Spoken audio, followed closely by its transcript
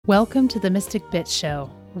Welcome to the Mystic Bit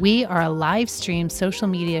Show. We are a live stream social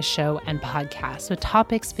media show and podcast with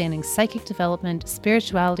topics spanning psychic development,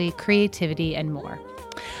 spirituality, creativity, and more.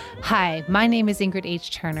 Hi, my name is Ingrid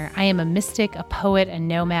H. Turner. I am a mystic, a poet, a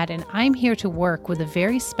nomad, and I'm here to work with a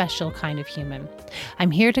very special kind of human.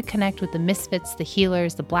 I'm here to connect with the misfits, the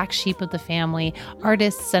healers, the black sheep of the family,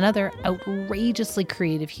 artists, and other outrageously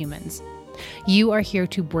creative humans. You are here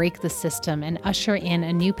to break the system and usher in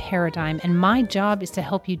a new paradigm, and my job is to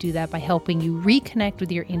help you do that by helping you reconnect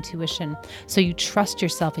with your intuition so you trust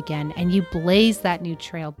yourself again and you blaze that new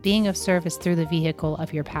trail, being of service through the vehicle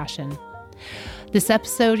of your passion. This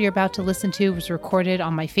episode you're about to listen to was recorded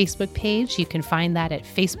on my Facebook page. You can find that at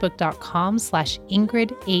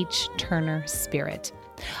facebook.com/Ingrid H. Turner Spirit.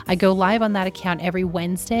 I go live on that account every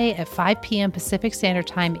Wednesday at 5 p.m. Pacific Standard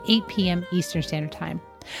Time, 8 p.m. Eastern Standard Time.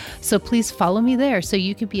 So please follow me there so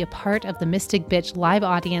you can be a part of the Mystic Bitch live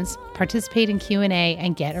audience, participate in Q&A,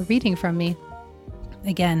 and get a reading from me.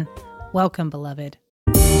 Again, welcome, beloved.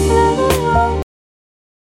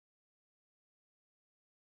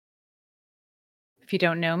 If you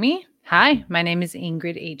don't know me, hi, my name is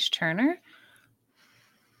Ingrid H. Turner.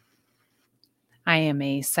 I am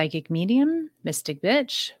a psychic medium, mystic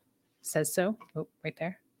bitch, says so. Oh, right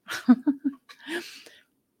there.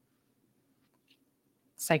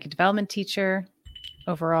 Psychic development teacher,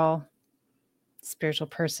 overall spiritual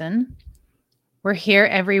person. We're here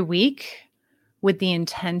every week with the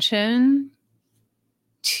intention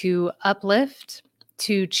to uplift,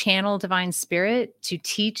 to channel divine spirit, to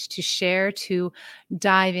teach, to share, to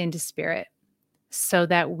dive into spirit so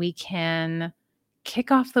that we can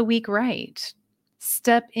kick off the week right,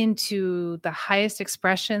 step into the highest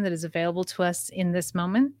expression that is available to us in this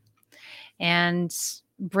moment, and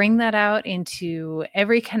bring that out into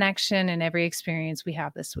every connection and every experience we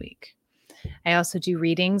have this week. I also do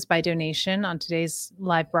readings by donation on today's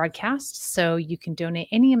live broadcast, so you can donate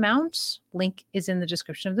any amount. Link is in the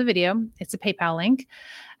description of the video. It's a PayPal link.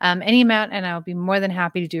 Any amount, and I'll be more than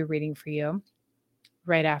happy to do a reading for you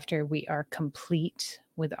right after we are complete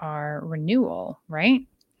with our renewal, right?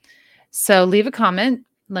 So leave a comment.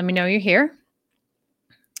 Let me know you're here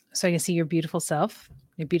so I can see your beautiful self,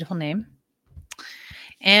 your beautiful name.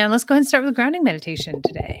 And let's go ahead and start with a grounding meditation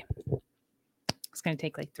today. It's going to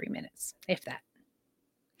take like 3 minutes, if that.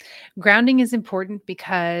 Grounding is important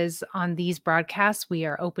because on these broadcasts, we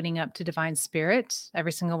are opening up to divine spirit,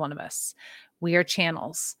 every single one of us. We are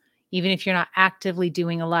channels. Even if you're not actively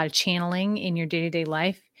doing a lot of channeling in your day-to-day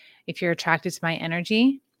life, if you're attracted to my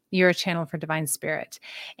energy, you're a channel for divine spirit.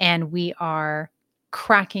 And we are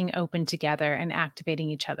cracking open together and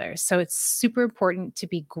activating each other. So it's super important to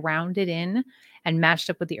be grounded in and matched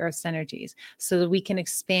up with the earth's energies so that we can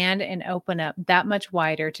expand and open up that much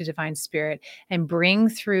wider to divine spirit and bring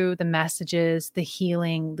through the messages, the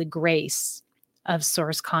healing, the grace of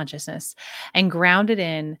source consciousness, and ground it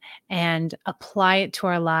in and apply it to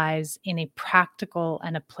our lives in a practical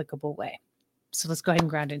and applicable way. So let's go ahead and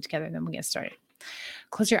ground it together and then we'll get started.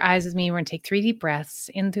 Close your eyes with me. We're going to take 3 deep breaths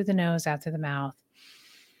in through the nose, out through the mouth.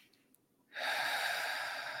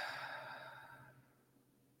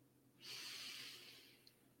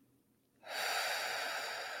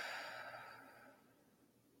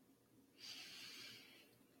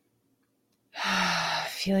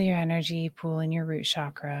 Feel your energy pool in your root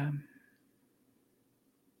chakra.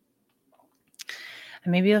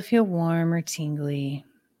 And maybe you'll feel warm or tingly.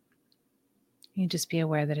 You just be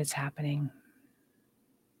aware that it's happening.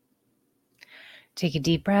 Take a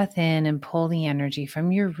deep breath in and pull the energy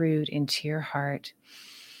from your root into your heart.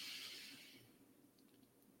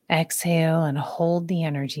 Exhale and hold the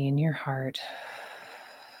energy in your heart.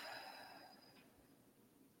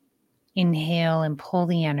 Inhale and pull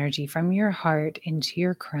the energy from your heart into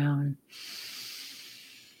your crown.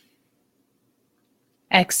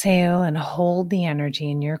 Exhale and hold the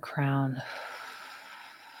energy in your crown.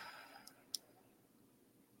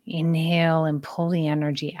 Inhale and pull the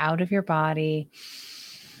energy out of your body.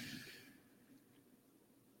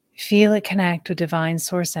 Feel it connect with divine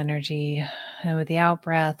source energy. And with the out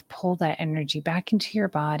breath, pull that energy back into your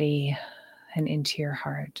body and into your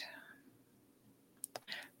heart.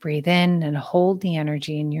 Breathe in and hold the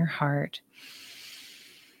energy in your heart.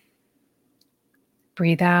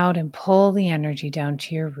 Breathe out and pull the energy down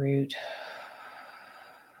to your root.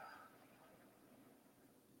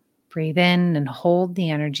 Breathe in and hold the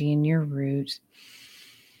energy in your root.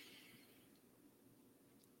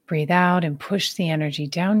 Breathe out and push the energy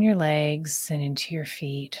down your legs and into your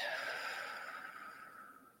feet.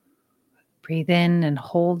 Breathe in and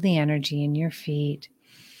hold the energy in your feet.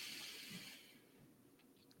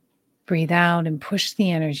 Breathe out and push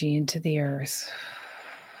the energy into the earth.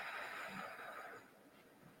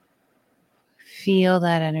 Feel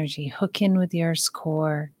that energy hook in with the earth's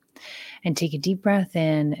core, and take a deep breath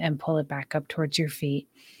in and pull it back up towards your feet.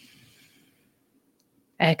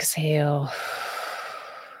 Exhale.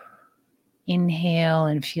 Inhale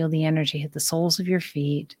and feel the energy hit the soles of your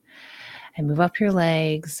feet and move up your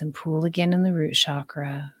legs and pool again in the root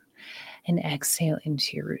chakra, and exhale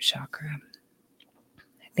into your root chakra.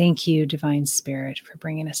 Thank you, Divine Spirit, for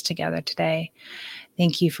bringing us together today.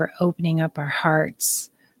 Thank you for opening up our hearts,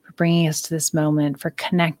 for bringing us to this moment, for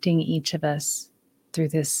connecting each of us through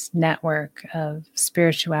this network of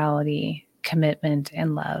spirituality, commitment,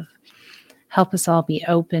 and love. Help us all be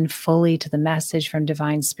open fully to the message from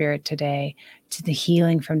Divine Spirit today, to the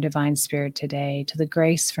healing from Divine Spirit today, to the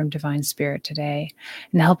grace from Divine Spirit today,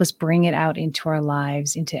 and help us bring it out into our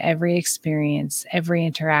lives, into every experience, every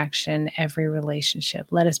interaction, every relationship.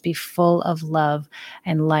 Let us be full of love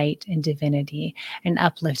and light and divinity, and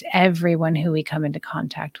uplift everyone who we come into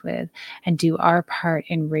contact with, and do our part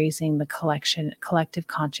in raising the collective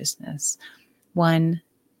consciousness, one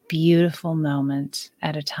beautiful moment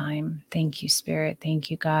at a time. Thank you, Spirit.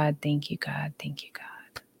 Thank you, God. Thank you, God. Thank you, God.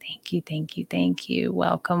 Thank you, thank you, thank you.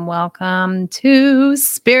 Welcome, welcome to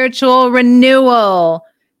Spiritual Renewal,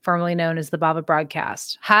 formerly known as the Baba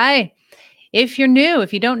Broadcast. Hi. If you're new,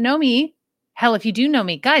 if you don't know me, hell, if you do know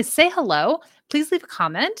me, guys, say hello. Please leave a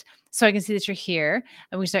comment so I can see that you're here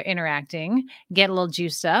and we start interacting, get a little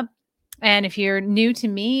juiced up. And if you're new to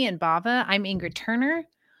me and Baba, I'm Ingrid Turner.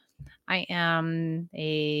 I am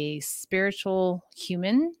a spiritual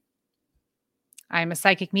human. I'm a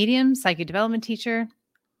psychic medium, psychic development teacher.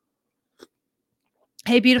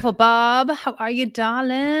 Hey, beautiful Bob. How are you,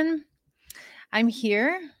 darling? I'm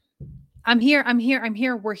here. I'm here.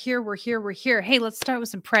 We're here. Hey, let's start with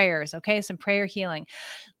some prayers, okay? Some prayer healing.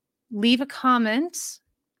 Leave a comment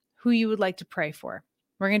who you would like to pray for.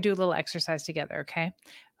 We're going to do a little exercise together, okay?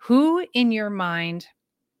 Who in your mind,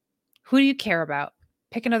 who do you care about?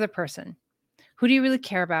 Pick another person. Who do you really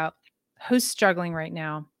care about? Who's struggling right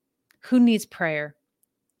now? Who needs prayer?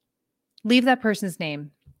 Leave that person's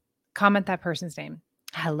name. Comment that person's name.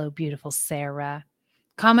 Hello, beautiful Sarah.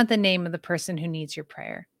 Comment the name of the person who needs your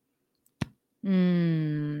prayer.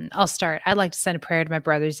 I'll start. I'd like to send a prayer to my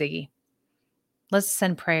brother, Ziggy. Let's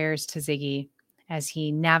send prayers to Ziggy as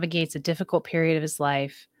he navigates a difficult period of his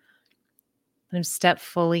life. Let him step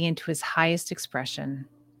fully into his highest expression,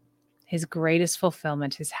 his greatest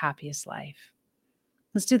fulfillment, his happiest life.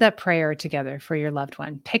 Let's do that prayer together for your loved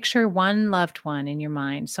one. Picture one loved one in your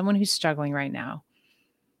mind, someone who's struggling right now.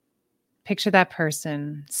 Picture that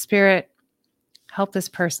person. Spirit, help this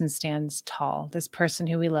person stand tall. This person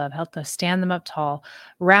who we love, help us stand them up tall.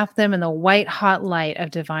 Wrap them in the white hot light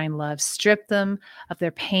of divine love. Strip them of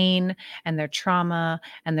their pain and their trauma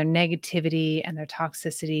and their negativity and their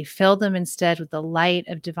toxicity. Fill them instead with the light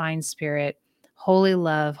of divine spirit, holy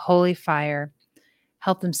love, holy fire.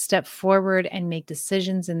 Help them step forward and make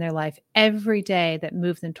decisions in their life every day that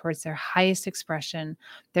move them towards their highest expression,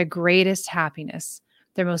 their greatest happiness,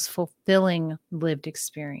 their most fulfilling lived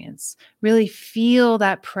experience. Really feel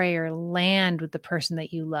that prayer land with the person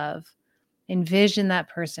that you love. Envision that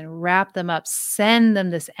person, wrap them up, send them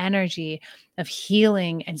this energy of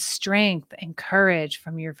healing and strength and courage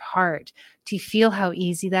from your heart. Do you feel how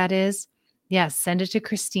easy that is? Yes, send it to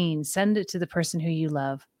Christine. Send it to the person who you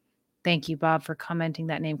love. Thank you, Bob, for commenting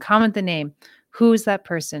that name. Comment the name. Who is that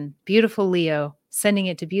person? Beautiful Leo. Sending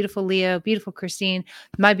it to beautiful Leo, beautiful Christine,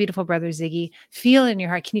 my beautiful brother Ziggy. Feel it in your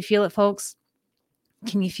heart. Can you feel it, folks?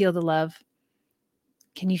 Can you feel the love?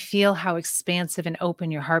 Can you feel how expansive and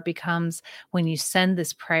open your heart becomes when you send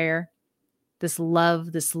this prayer, this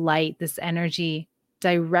love, this light, this energy,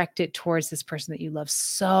 direct it towards this person that you love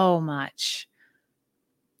so much?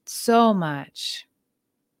 So much.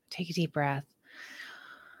 Take a deep breath.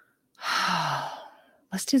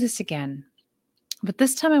 Let's do this again. But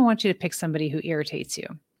this time I want you to pick somebody who irritates you.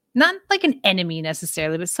 Not like an enemy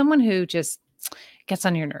necessarily, but someone who just gets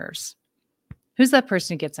on your nerves. Who's that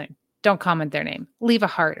person who gets on? Don't comment their name. Leave a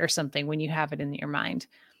heart or something when you have it in your mind.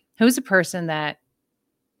 Who's a person that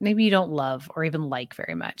maybe you don't love or even like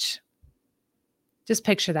very much? Just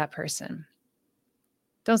picture that person.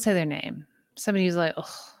 Don't say their name. Somebody who's like,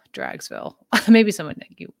 oh, Dragsville. Maybe someone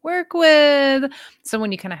that you work with,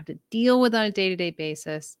 someone you kind of have to deal with on a day-to-day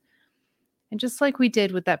basis. And just like we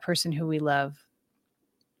did with that person who we love,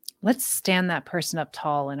 let's stand that person up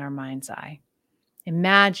tall in our mind's eye.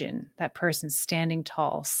 Imagine that person standing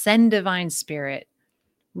tall. Send divine spirit.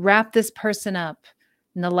 Wrap this person up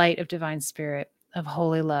in the light of divine spirit, of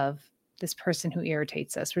holy love. This person who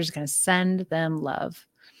irritates us, we're just going to send them love.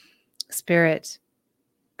 Spirit,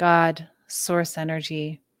 God, source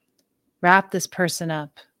energy, wrap this person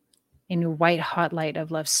up in your white hot light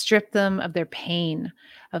of love. Strip them of their pain,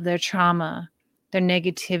 of their trauma, their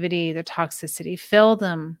negativity, their toxicity. Fill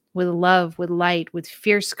them with love, with light, with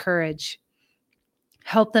fierce courage.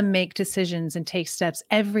 Help them make decisions and take steps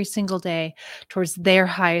every single day towards their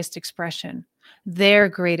highest expression, their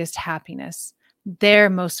greatest happiness, their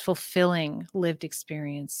most fulfilling lived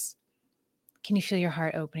experience. Can you feel your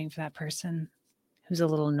heart opening for that person who's a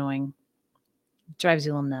little annoying, drives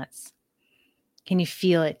you a little nuts? Can you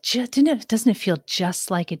feel it? Doesn't it feel just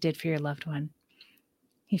like it did for your loved one?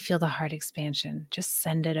 You feel the heart expansion. Just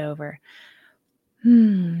send it over.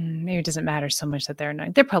 Maybe it doesn't matter so much that they're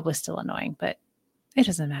annoying. They're probably still annoying, but it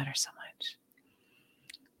doesn't matter so much.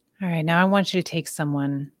 All right, now I want you to take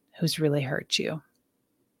someone who's really hurt you.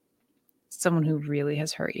 Someone who really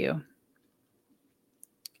has hurt you.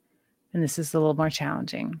 And this is a little more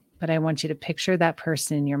challenging, but I want you to picture that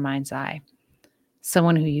person in your mind's eye.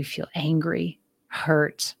 Someone who you feel angry,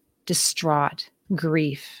 hurt, distraught,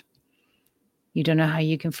 grief. You don't know how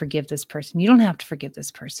you can forgive this person. You don't have to forgive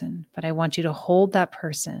this person, but I want you to hold that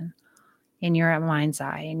person in your mind's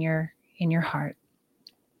eye, in your heart.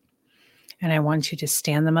 And I want you to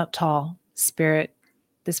stand them up tall. Spirit,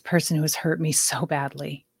 this person who has hurt me so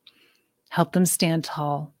badly, help them stand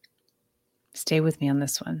tall. Stay with me on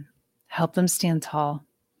this one. Help them stand tall.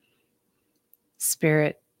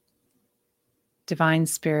 Spirit, divine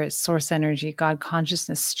spirit, source energy, God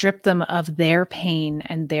consciousness, strip them of their pain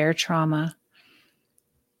and their trauma.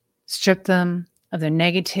 Strip them of their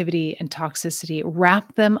negativity and toxicity.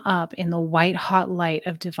 Wrap them up in the white hot light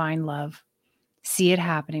of divine love. See it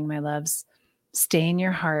happening, my loves. Stay in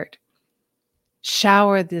your heart.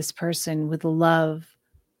 Shower this person with love,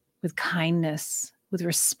 with kindness, with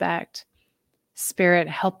respect. Spirit,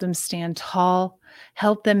 help them stand tall.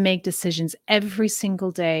 Help them make decisions every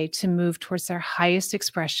single day to move towards their highest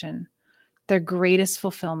expression, their greatest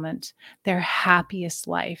fulfillment, their happiest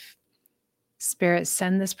life. Spirit,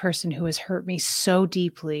 send this person who has hurt me so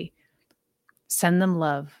deeply. Send them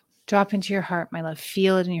love. Drop into your heart, my love.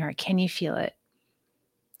 Feel it in your heart. Can you feel it?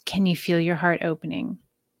 Can you feel your heart opening?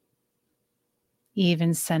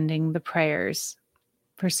 Even sending the prayers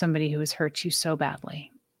for somebody who has hurt you so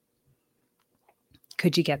badly.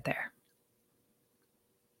 Could you get there?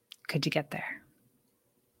 Could you get there?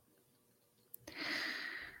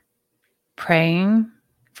 Praying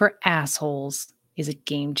for assholes is a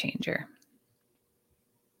game changer.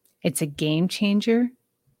 It's a game changer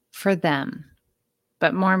for them,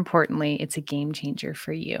 but more importantly, it's a game changer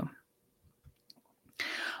for you.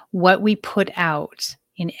 What we put out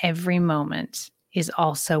in every moment is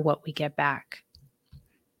also what we get back.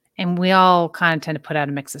 And we all kind of tend to put out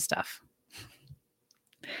a mix of stuff.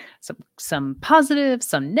 Some positive,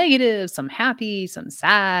 some negative, some happy, some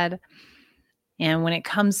sad. And when it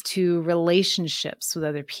comes to relationships with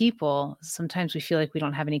other people, sometimes we feel like we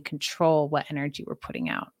don't have any control what energy we're putting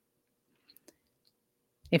out.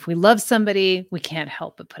 If we love somebody, we can't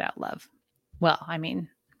help but put out love. Well, I mean,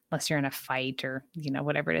 unless you're in a fight or,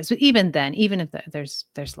 whatever it is. But even then, even if there's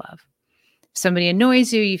love. If somebody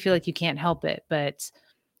annoys you, you feel like you can't help it, but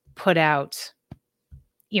put out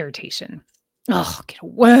irritation. Oh, get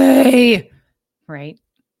away, right?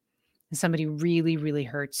 And somebody really, really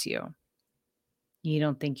hurts you. You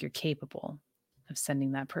don't think you're capable of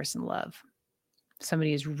sending that person love.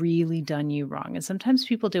 Somebody has really done you wrong. And sometimes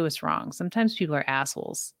people do us wrong. Sometimes people are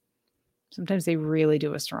assholes. Sometimes they really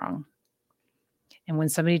do us wrong. And when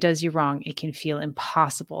somebody does you wrong, it can feel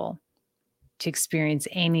impossible to experience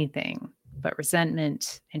anything but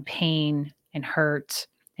resentment and pain and hurt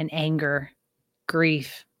and anger,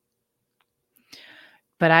 grief.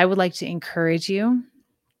 But I would like to encourage you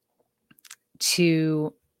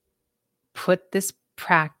to put this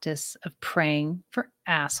practice of praying for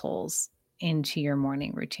assholes into your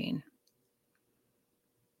morning routine.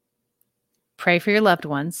 Pray for your loved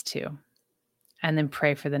ones too. And then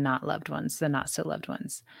pray for the not loved ones, the not so loved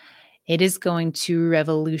ones. It is going to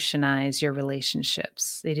revolutionize your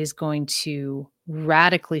relationships. It is going to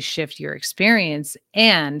radically shift your experience,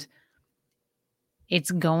 and it's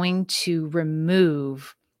going to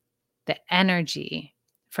remove the energy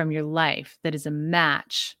from your life that is a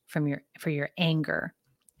match for your anger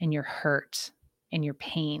and your hurt and your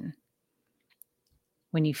pain.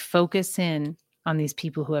 When you focus in on these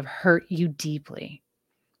people who have hurt you deeply,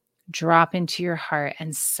 drop into your heart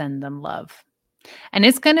and send them love. And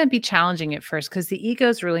it's going to be challenging at first because the ego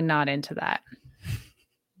is really not into that.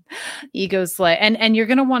 Ego's like, and you're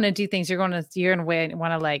going to want to do things. You're going to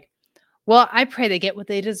want to like, well, I pray they get what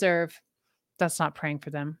they deserve. That's not praying for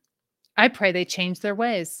them. I pray they change their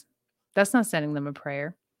ways. That's not sending them a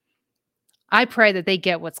prayer. I pray that they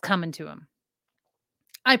get what's coming to them.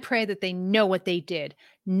 I pray that they know what they did.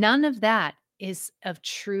 None of that is of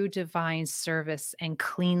true divine service and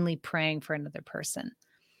cleanly praying for another person.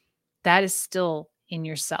 That is still in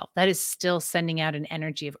yourself. That is still sending out an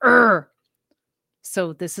energy of, "Urgh."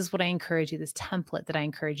 So this is what I encourage you, this template that I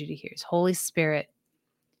encourage you to hear is, Holy Spirit,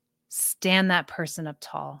 stand that person up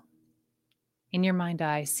tall. In your mind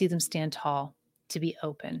eye, see them stand tall, to be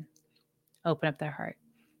open. Open up their heart.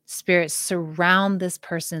 Spirit, surround this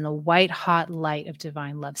person in the white hot light of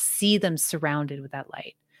divine love. See them surrounded with that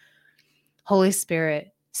light. Holy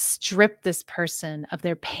Spirit, strip this person of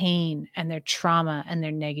their pain and their trauma and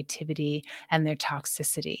their negativity and their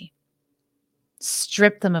toxicity.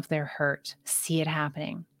 Strip them of their hurt. See it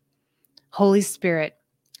happening. Holy Spirit,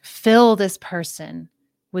 fill this person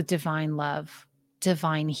with divine love,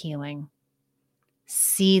 divine healing.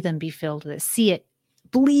 See them be filled with it. See it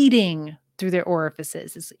bleeding through their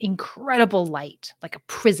orifices. This incredible light, like a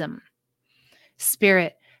prism.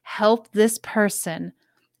 Spirit, help this person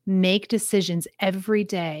make decisions every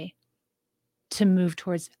day to move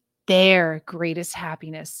towards their greatest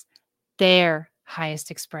happiness, their highest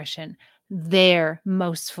expression, their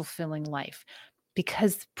most fulfilling life.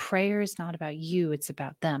 Because prayer is not about you, it's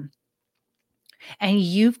about them. And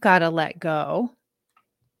you've got to let go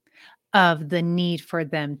of the need for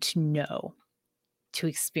them to know, to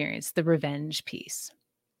experience the revenge piece.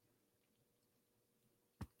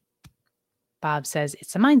 Bob says,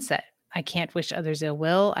 it's a mindset. I can't wish others ill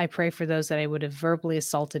will. I pray for those that I would have verbally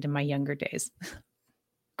assaulted in my younger days.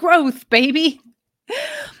 Growth, baby.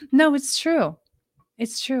 No, it's true.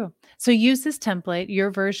 It's true. So use this template,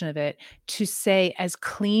 your version of it, to say as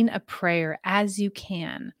clean a prayer as you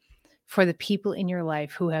can for the people in your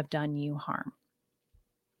life who have done you harm.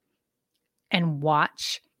 And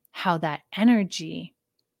watch how that energy,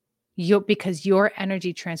 because your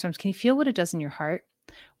energy transforms. Can you feel what it does in your heart?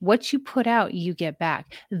 What you put out, you get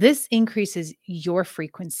back. This increases your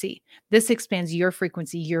frequency. This expands your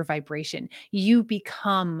frequency, your vibration. You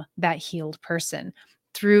become that healed person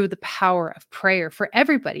through the power of prayer for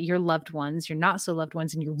everybody, your loved ones, your not so loved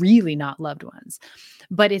ones, and your really not loved ones.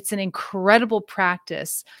 But it's an incredible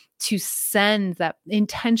practice to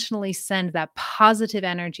intentionally send that positive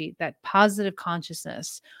energy, that positive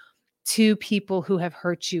consciousness to people who have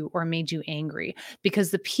hurt you or made you angry.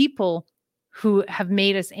 Because the people who have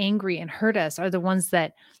made us angry and hurt us are the ones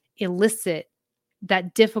that elicit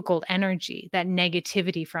that difficult energy, that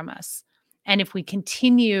negativity from us. And if we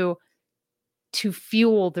continue to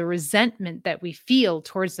fuel the resentment that we feel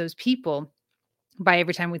towards those people by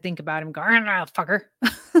every time we think about him, going, "Ah, fucker."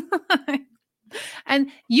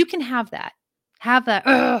 And you can have that,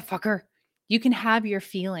 fucker. You can have your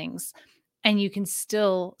feelings and you can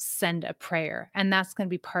still send a prayer. And that's going to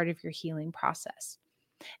be part of your healing process.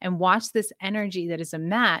 And watch this energy that is a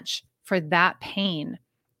match for that pain,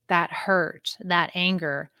 that hurt, that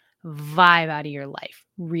anger vibe out of your life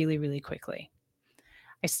really, really quickly.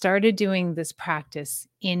 I started doing this practice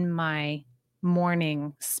in my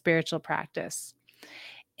morning spiritual practice.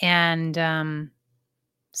 And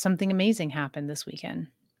something amazing happened this weekend.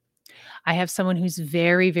 I have someone who's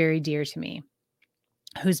very, very dear to me,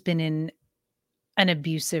 who's been in an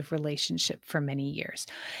abusive relationship for many years.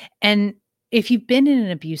 And if you've been in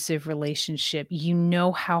an abusive relationship, you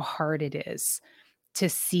know how hard it is to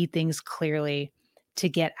see things clearly, to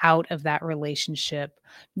get out of that relationship.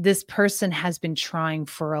 This person has been trying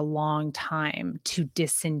for a long time to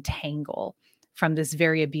disentangle from this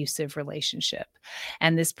very abusive relationship.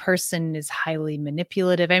 And this person is highly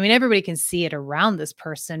manipulative. I mean, everybody can see it around this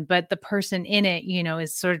person, but the person in it,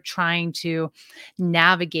 is sort of trying to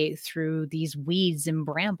navigate through these weeds and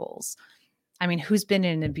brambles. I mean, who's been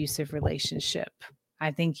in an abusive relationship?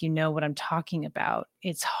 I think you know what I'm talking about.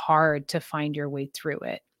 It's hard to find your way through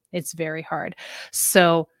it. It's very hard.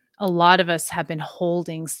 So a lot of us have been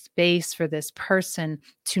holding space for this person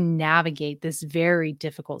to navigate this very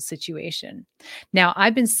difficult situation. Now,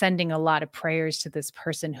 I've been sending a lot of prayers to this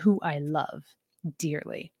person who I love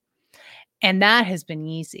dearly. And that has been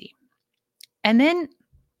easy. And then,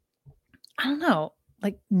 I don't know,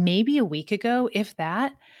 like maybe a week ago, if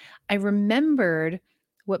that, I remembered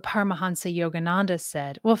what Paramahansa Yogananda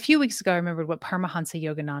said. Well, a few weeks ago, I remembered what Paramahansa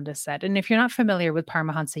Yogananda said. And if you're not familiar with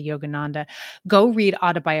Paramahansa Yogananda, go read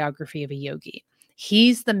Autobiography of a Yogi.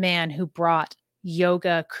 He's the man who brought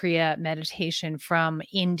yoga, Kriya, meditation from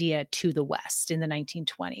India to the West in the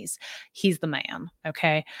 1920s. He's the man,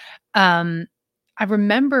 okay? I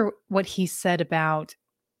remember what he said about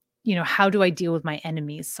how do I deal with my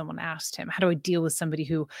enemies? Someone asked him, how do I deal with somebody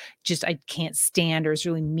who just I can't stand or is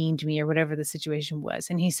really mean to me or whatever the situation was?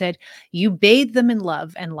 And he said, you bathe them in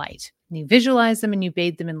love and light. And you visualize them and you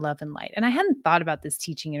bathe them in love and light. And I hadn't thought about this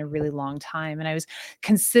teaching in a really long time. And I was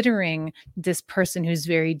considering this person who's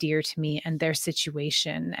very dear to me and their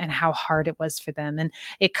situation and how hard it was for them. And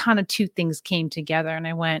it kind of two things came together. And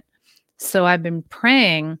I went, so I've been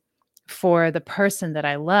praying for the person that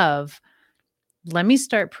I love. Let me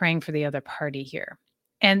start praying for the other party here.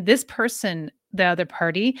 And this person, the other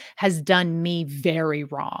party, has done me very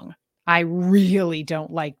wrong. I really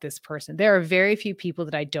don't like this person. There are very few people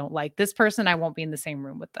that I don't like. This person, I won't be in the same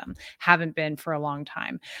room with them. Haven't been for a long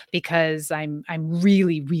time because I'm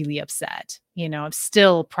really, really upset. I'm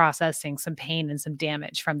still processing some pain and some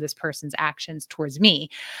damage from this person's actions towards me.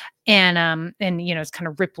 And it's kind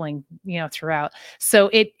of rippling, throughout. So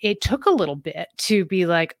it took a little bit to be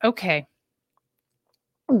like, okay,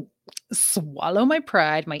 swallow my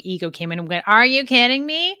pride. My ego came in and went, are you kidding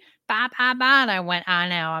me? Ba, ba, ba. And I went, I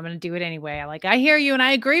know, I'm going to do it anyway. I hear you and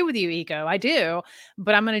I agree with you, ego. I do,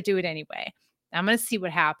 but I'm going to do it anyway. I'm going to see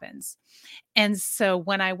what happens. And so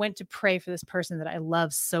when I went to pray for this person that I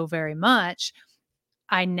love so very much,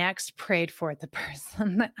 I next prayed for the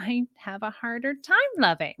person that I have a harder time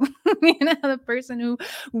loving, the person who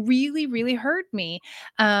really, really hurt me.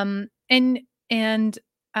 And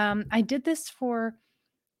I did this for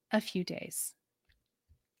a few days.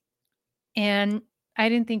 And I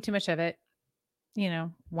didn't think too much of it,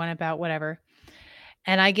 went about whatever.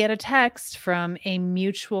 And I get a text from a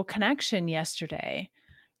mutual connection yesterday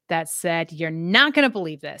that said, you're not going to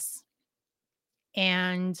believe this.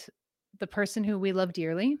 And the person who we love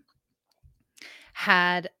dearly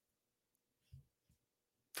had,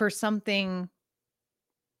 for something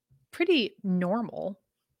pretty normal,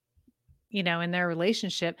 in their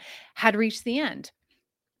relationship, had reached the end.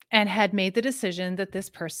 And had made the decision that this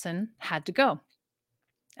person had to go.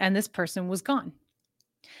 And this person was gone.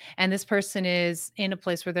 And this person is in a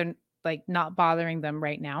place where they're not bothering them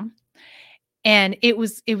right now. And it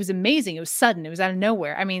was amazing. It was sudden. It was out of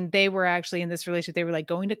nowhere. I mean, they were actually in this relationship. They were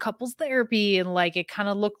going to couples therapy, and it kind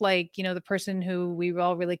of looked like, the person who we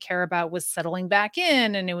all really care about was settling back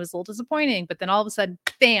in, and it was a little disappointing. But then all of a sudden,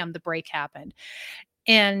 bam, the break happened.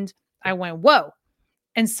 And I went, whoa.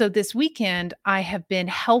 And so this weekend, I have been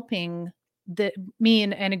helping me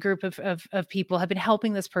and a group of people have been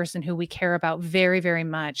helping this person who we care about very, very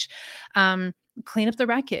much, clean up the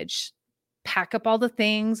wreckage, pack up all the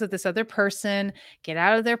things of this other person, get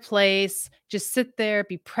out of their place, just sit there,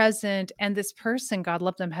 be present. And this person, God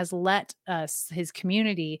love them, has let us, his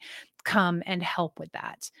community, come and help with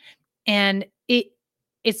that. And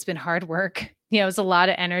it's been hard work. It was a lot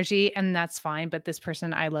of energy, and that's fine. But this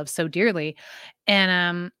person I love so dearly.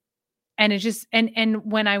 And it just, and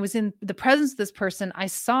when I was in the presence of this person, I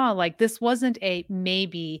saw this wasn't a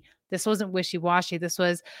maybe, this wasn't wishy-washy. This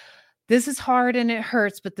is hard and it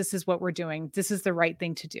hurts, but this is what we're doing. This is the right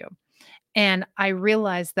thing to do. And I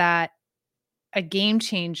realized that a game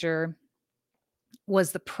changer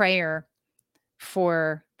was the prayer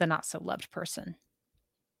for the not so loved person.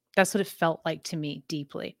 That's what it felt like to me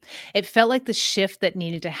deeply. It felt like the shift that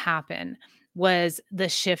needed to happen was the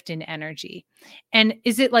shift in energy. And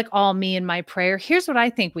is it all me and my prayer? Here's what I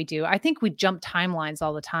think we do. I think we jump timelines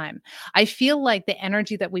all the time. I feel like the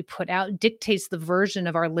energy that we put out dictates the version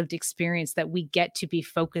of our lived experience that we get to be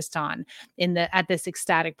focused on at this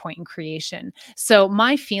ecstatic point in creation. So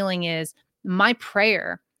my feeling is my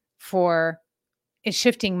prayer for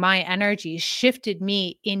shifting my energy shifted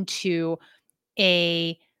me into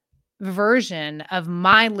a version of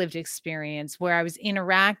my lived experience where I was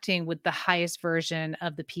interacting with the highest version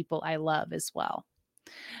of the people I love as well.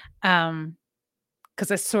 Because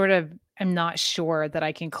I sort of am not sure that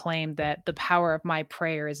I can claim that the power of my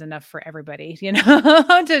prayer is enough for everybody, to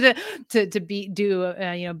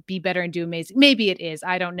be better and do amazing. Maybe it is,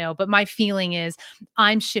 I don't know. But my feeling is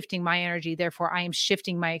I'm shifting my energy. Therefore, I am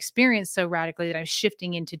shifting my experience so radically that I'm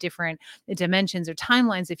shifting into different dimensions or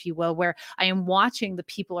timelines, if you will, where I am watching the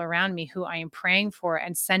people around me who I am praying for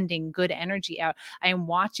and sending good energy out. I am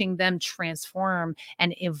watching them transform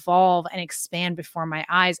and evolve and expand before my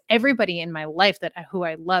eyes. Everybody in my life who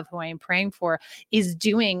I love, who I am praying for, is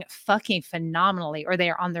doing fucking phenomenally, or they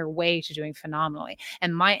are on their way to doing phenomenally.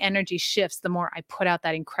 And my energy shifts the more I put out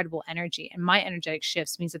that incredible energy. And my energetic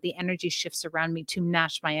shifts means that the energy shifts around me to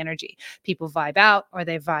match my energy. People vibe out or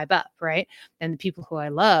they vibe up, right? And the people who I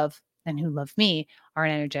love and who love me are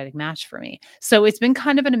an energetic match for me. So it's been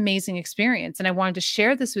kind of an amazing experience. And I wanted to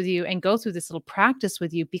share this with you and go through this little practice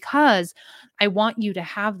with you because I want you to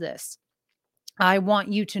have this. I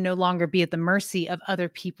want you to no longer be at the mercy of other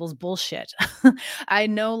people's bullshit. I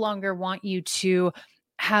no longer want you to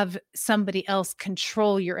have somebody else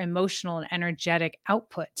control your emotional and energetic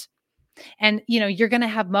output. And, you're going to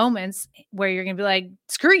have moments where you're going to be like,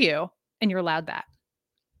 screw you. And you're allowed that.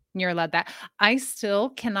 You're allowed that. I still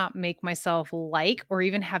cannot make myself like or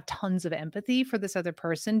even have tons of empathy for this other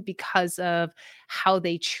person because of how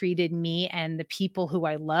they treated me and the people who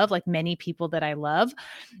I love, like many people that I love.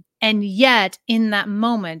 And yet, in that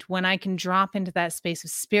moment, when I can drop into that space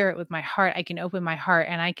of spirit with my heart, I can open my heart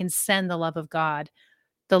and I can send the love of God,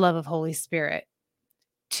 the love of Holy Spirit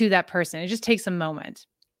to that person. It just takes a moment.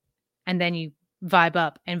 And then you vibe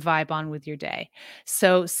up and vibe on with your day.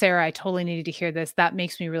 So, Sarah, I totally needed to hear this. That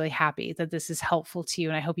makes me really happy that this is helpful to you.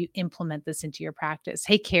 And I hope you implement this into your practice.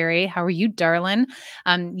 Hey, Carrie, how are you, darling?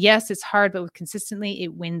 Yes, it's hard, but with consistently,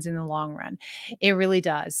 it wins in the long run. It really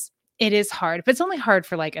does. It is hard, but it's only hard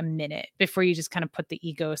for like a minute before you just kind of put the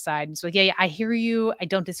ego aside and so like, yeah, I hear you. I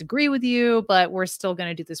don't disagree with you, but we're still going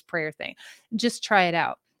to do this prayer thing. Just try it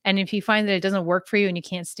out. And if you find that it doesn't work for you and you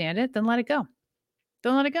can't stand it, then let it go.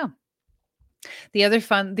 Don't let it go. The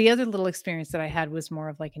other little experience that I had was more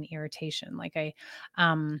of like an irritation. Like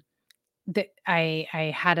um,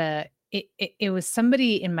 I had it was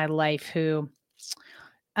somebody in my life who,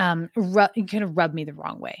 kind of rubbed me the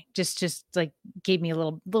wrong way. Just like gave me a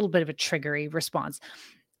little bit of a triggery response.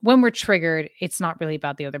 When we're triggered, it's not really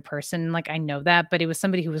about the other person. Like I know that, but it was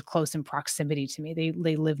somebody who was close in proximity to me.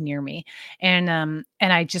 They live near me. And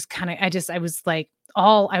I just kind of I was like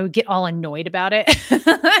I would get all annoyed about it.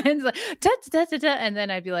 And, like, "Da, da, da, da," and then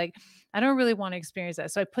I'd be like, I don't really want to experience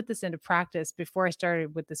that. So I put this into practice before I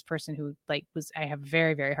started with this person who like was I have a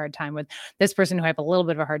very, very hard time with. This person who I have a little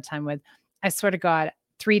bit of a hard time with. I swear to God,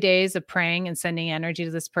 3 days of praying and sending energy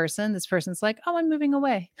to this person. This person's like, oh, I'm moving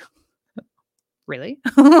away. Really?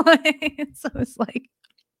 So it's like,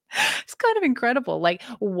 it's kind of incredible, like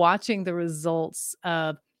watching the results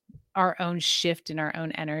of our own shift in our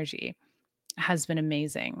own energy has been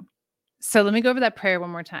amazing. So let me go over that prayer one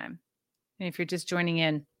more time. And if you're just joining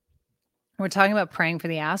in, we're talking about praying for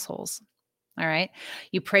the assholes. All right.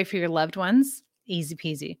 You pray for your loved ones, easy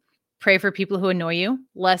peasy. Pray for people who annoy you,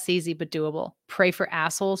 less easy, but doable. Pray for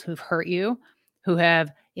assholes who've hurt you, who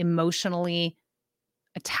have emotionally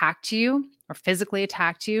attacked you or physically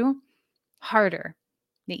attacked you, harder.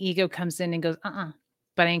 The ego comes in and goes,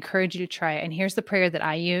 but I encourage you to try it. And here's the prayer that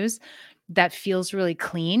I use that feels really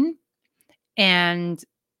clean and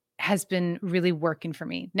has been really working for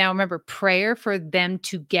me. Now, remember, prayer for them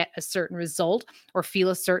to get a certain result or feel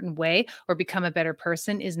a certain way or become a better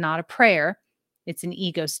person is not a prayer. It's an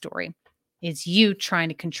ego story. It's you trying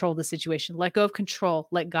to control the situation. Let go of control.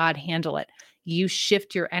 Let God handle it. You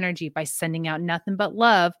shift your energy by sending out nothing but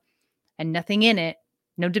love and nothing in it,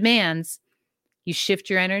 no demands. You shift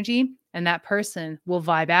your energy and that person will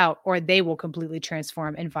vibe out or they will completely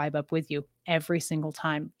transform and vibe up with you every single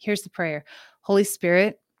time. Here's the prayer. Holy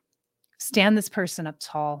Spirit, stand this person up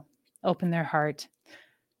tall, open their heart,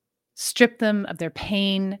 strip them of their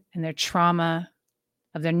pain and their trauma,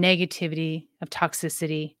 of their negativity, of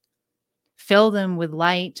toxicity. Fill them with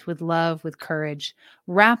light, with love, with courage.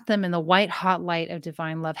 Wrap them in the white hot light of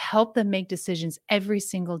divine love. Help them make decisions every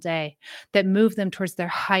single day that move them towards their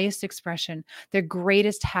highest expression, their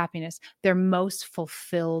greatest happiness, their most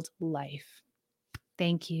fulfilled life.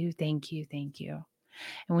 Thank you, thank you, thank you.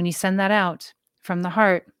 And when you send that out from the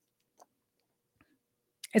heart,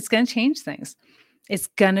 it's going to change things. It's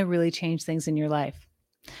going to really change things in your life.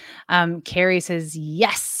 Carrie says,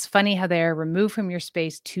 yes, funny how they're removed from your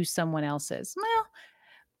space to someone else's. Well,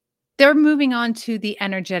 they're moving on to the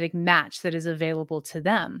energetic match that is available to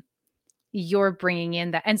them. You're bringing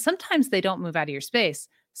in that. And sometimes they don't move out of your space.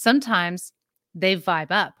 Sometimes they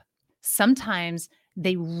vibe up. Sometimes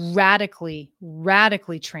they radically,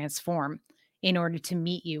 radically transform in order to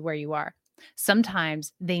meet you where you are.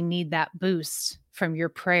 Sometimes they need that boost from your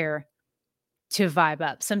prayer to vibe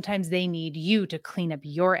up. Sometimes they need you to clean up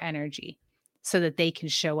your energy so that they can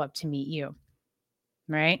show up to meet you.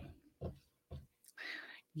 Right?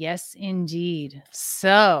 Yes, indeed.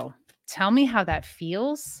 So tell me how that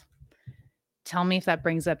feels. Tell me if that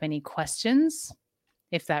brings up any questions,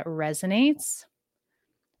 if that resonates,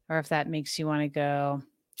 or if that makes you want to go,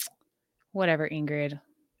 whatever, Ingrid,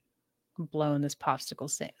 I'm blowing this popsicle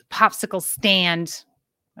stand,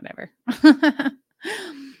 whatever.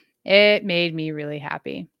 It made me really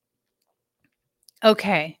happy.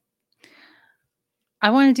 Okay.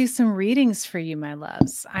 I want to do some readings for you, my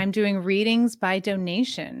loves. I'm doing readings by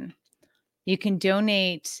donation. You can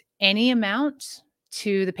donate any amount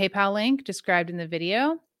to the PayPal link described in the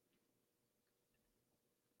video.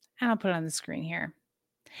 and I'll put it on the screen here.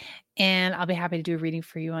 And I'll be happy to do a reading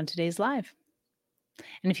for you on today's live.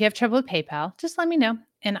 And if you have trouble with PayPal, just let me know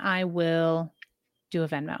and I will do a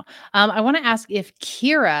Venmo. I want to ask if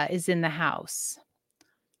Kira is in the house.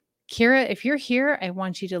 Kira, if you're here, I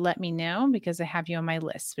want you to let me know because I have you on my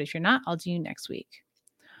list. But if you're not, I'll do you next week.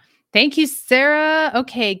 Thank you, Sarah.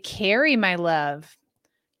 Okay, Carrie, my love.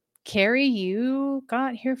 Carrie, you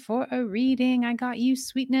got here for a reading. I got you,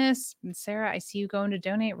 sweetness. And Sarah, I see you going to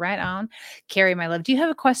donate right on. Carrie, my love, do you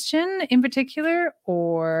have a question in particular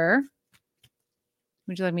or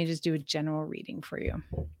would you like me to just do a general reading for you?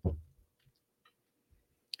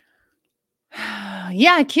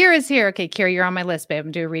 Yeah, Kira's here. Okay, Carrie, you're on my list, babe.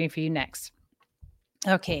 I'm doing a reading for you next.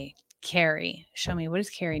 Okay, Carrie, show me. What does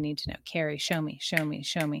Carrie need to know? Carrie, show me, show me,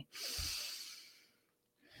 show me.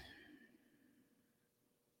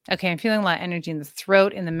 Okay, I'm feeling a lot of energy in the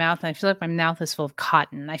throat, in the mouth, and I feel like my mouth is full of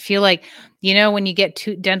cotton. I feel like, when you get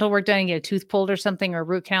dental work done, you get a tooth pulled or something or a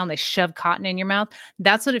root canal, and they shove cotton in your mouth.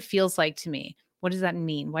 That's what it feels like to me. What does that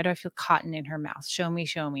mean? Why do I feel cotton in her mouth? Show me,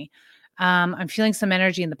 show me. I'm feeling some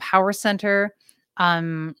energy in the power center.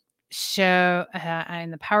 In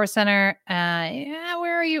the power center. Yeah,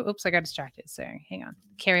 where are you? Oops, I got distracted. Sorry, hang on.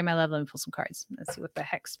 Carrie, my love, let me pull some cards. Let's see what the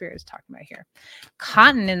heck Spirit is talking about here.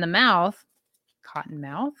 Cotton in the mouth. Cotton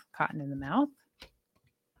mouth, cotton in the mouth.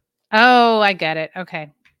 Oh, I get it.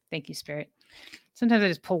 Okay. Thank you, Spirit. Sometimes I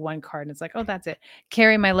just pull one card and it's like, oh, that's it.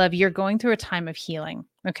 Carrie, my love, you're going through a time of healing.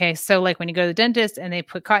 Okay. So like when you go to the dentist and they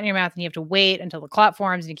put cotton in your mouth and you have to wait until the clot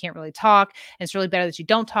forms and you can't really talk. And it's really better that you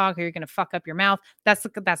don't talk or you're going to fuck up your mouth. That's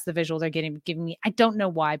the visual they're giving me. I don't know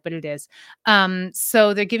why, but it is.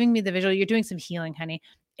 So they're giving me the visual. You're doing some healing, honey.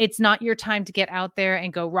 It's not your time to get out there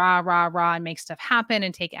and go rah, rah, rah and make stuff happen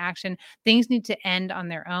and take action. Things need to end on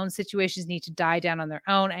their own. Situations need to die down on their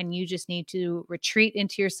own. And you just need to retreat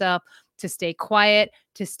into yourself, to stay quiet,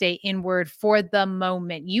 to stay inward for the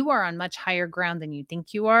moment. You are on much higher ground than you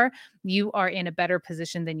think you are. You are in a better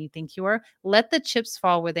position than you think you are. Let the chips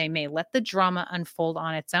fall where they may. Let the drama unfold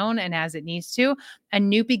on its own and as it needs to. A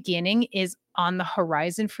new beginning is on the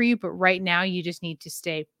horizon for you, but right now you just need to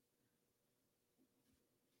stay.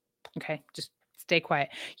 Okay, just stay quiet.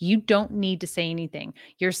 You don't need to say anything.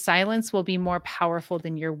 Your silence will be more powerful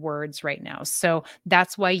than your words right now. So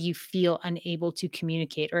that's why you feel unable to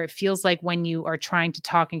communicate, or it feels like when you are trying to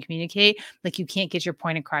talk and communicate, like you can't get your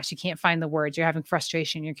point across. You can't find the words. You're having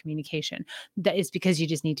frustration in your communication. That is because you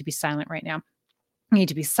just need to be silent right now. You need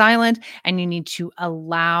to be silent and you need to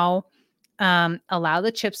allow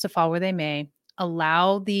the chips to fall where they may.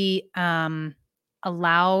 Allow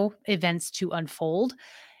events to unfold,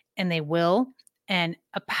 and they will, and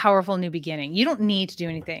a powerful new beginning. You don't need to do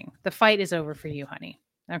anything. The fight is over for you, honey.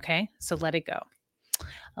 Okay? So let it go.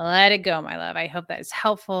 Let it go, my love. I hope that is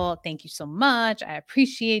helpful. Thank you so much. I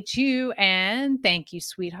appreciate you. And thank you,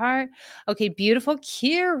 sweetheart. Okay, beautiful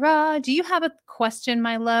Kira. Do you have a question,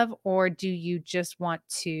 my love, or do you just want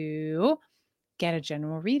to get a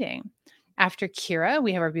general reading? After Kira,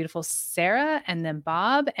 we have our beautiful Sarah and then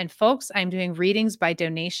Bob. And folks, I'm doing readings by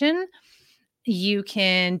donation. You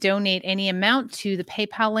can donate any amount to the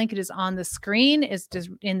PayPal link. It is on the screen. It's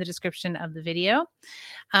just in the description of the video.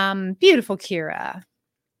 Beautiful Kira.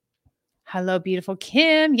 Hello, beautiful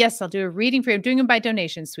Kim. Yes, I'll do a reading for you. I'm doing them by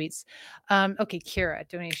donation, sweets. Okay, Kira,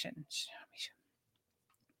 donation.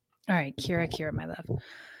 All right, Kira, my love.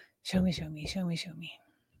 Show me.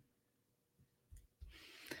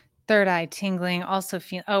 Third eye tingling. Also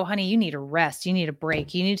feel, oh, honey, you need a rest. You need a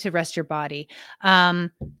break. You need to rest your body.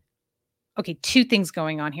 Okay, two things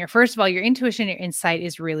going on here. First of all, your intuition, your insight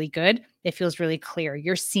is really good. It feels really clear.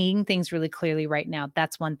 You're seeing things really clearly right now.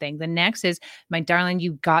 That's one thing. The next is, my darling,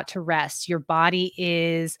 you got to rest. Your body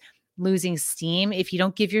is losing steam. If you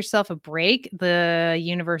don't give yourself a break, the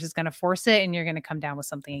universe is going to force it and you're going to come down with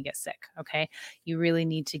something and get sick. Okay. You really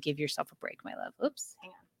need to give yourself a break, my love. Oops.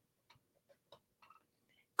 Hang on.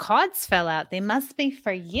 Cards fell out. They must be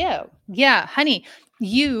for you. Yeah, honey,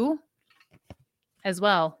 you as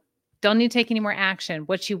well don't need to take any more action.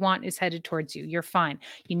 What you want is headed towards you. You're fine.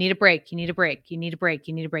 You need a break. You need a break. You need a break.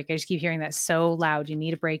 You need a break. I just keep hearing that so loud. You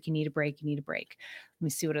need a break. You need a break. You need a break. Let me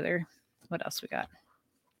see what else we got.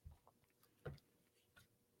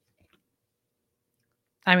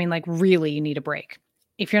 I mean, like really, you need a break.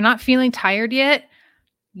 If you're not feeling tired yet,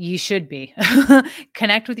 You should be.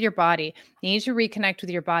 Connect with your body. You need to reconnect with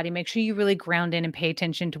your body. Make sure you really ground in and pay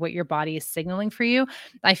attention to what your body is signaling for you.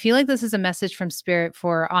 I feel like this is a message from spirit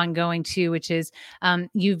for ongoing too, which is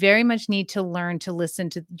you very much need to learn to listen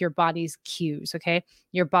to your body's cues. Okay.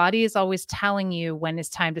 Your body is always telling you when it's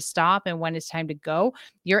time to stop and when it's time to go.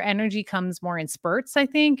 Your energy comes more in spurts, I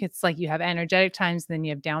think. It's like you have energetic times, then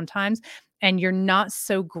you have down times, and you're not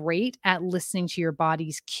so great at listening to your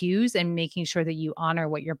body's cues and making sure that you honor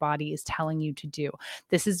what your body is telling you to do.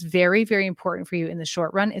 This is very, very important for you in the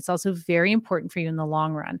short run. It's also very important for you in the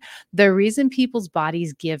long run. The reason people's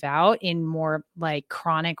bodies give out in more like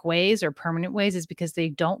chronic ways or permanent ways is because they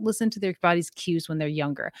don't listen to their body's cues when they're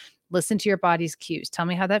younger. Listen to your body's cues. Tell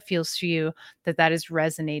me how that feels for you, that is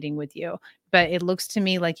resonating with you. But it looks to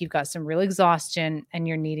me like you've got some real exhaustion and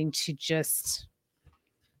you're needing to just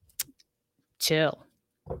chill.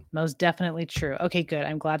 Most definitely true. Okay, good.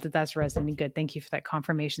 I'm glad that that's resonating. Good. Thank you for that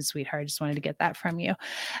confirmation, sweetheart. I just wanted to get that from you.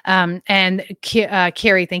 And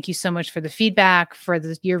Carrie, thank you so much for the feedback for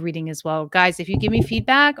your reading as well. Guys, if you give me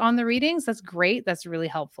feedback on the readings, that's great. That's really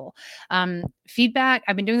helpful. Feedback,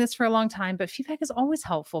 I've been doing this for a long time, but feedback is always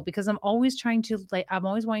helpful because I'm always I'm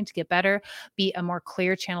always wanting to get better, be a more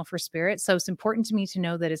clear channel for spirit. So it's important to me to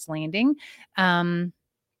know that it's landing.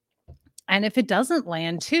 And if it doesn't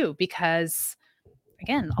land too, because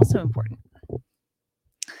again, also important.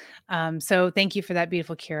 So thank you for that,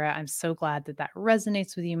 beautiful Kira. I'm so glad that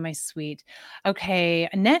resonates with you, my sweet. Okay,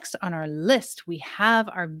 next on our list, we have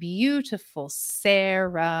our beautiful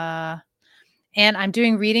Sarah. And I'm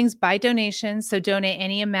doing readings by donation. So donate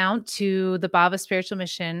any amount to the Bava Spiritual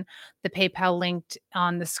Mission, the PayPal linked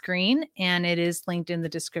on the screen, and it is linked in the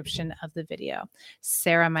description of the video.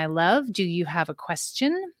 Sarah, my love, do you have a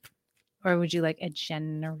question? Or would you like a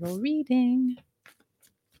general reading?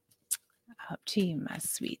 Up to you, my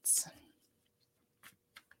sweets.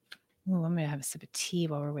 Ooh, I'm going to have a sip of tea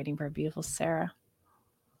while we're waiting for a beautiful Sarah.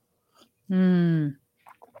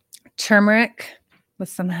 Turmeric with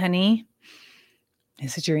some honey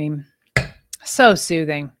is a dream. So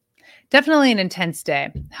soothing. Definitely an intense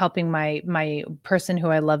day, helping my person who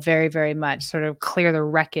I love very, very much sort of clear the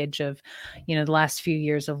wreckage of, the last few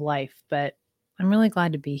years of life. But I'm really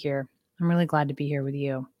glad to be here. I'm really glad to be here with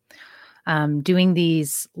you. Doing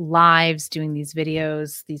these lives, doing these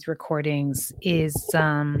videos, these recordings is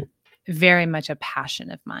very much a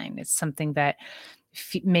passion of mine. It's something that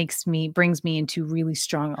brings me into really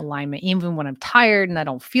strong alignment, even when I'm tired and I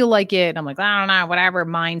don't feel like it. I'm like, I don't know, whatever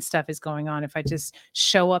mind stuff is going on. If I just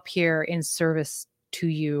show up here in service to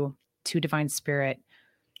you, to divine spirit,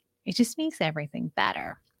 it just makes everything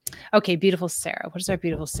better. Okay, beautiful Sarah. What does our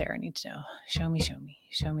beautiful Sarah need to know? Show me, show me,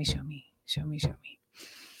 show me, show me, show me, show me.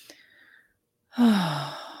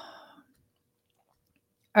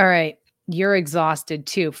 All right. You're exhausted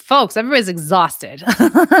too. Folks, everybody's exhausted.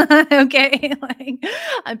 Okay. Like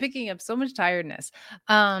I'm picking up so much tiredness.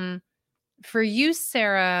 For you,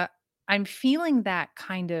 Sarah, I'm feeling that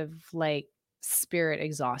kind of like spirit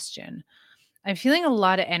exhaustion. I'm feeling a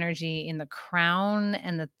lot of energy in the crown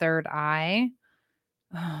and the third eye.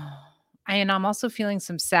 And I'm also feeling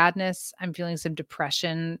some sadness. I'm feeling some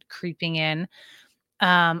depression creeping in.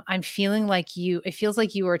 I'm feeling like it feels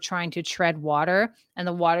like you are trying to tread water and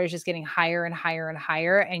the water is just getting higher and higher and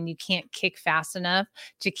higher and you can't kick fast enough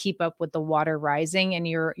to keep up with the water rising and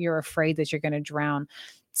you're afraid that you're going to drown.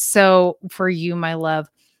 So for you, my love,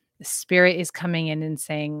 the spirit is coming in and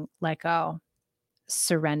saying, let go,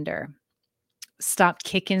 surrender, stop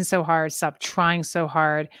kicking so hard, stop trying so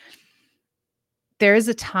hard. There is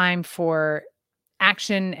a time for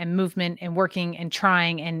action and movement and working and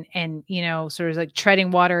trying and sort of like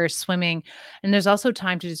treading water or swimming. And there's also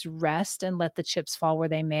time to just rest and let the chips fall where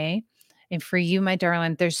they may. And for you, my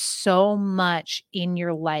darling, there's so much in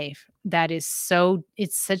your life that is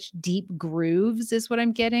it's such deep grooves is what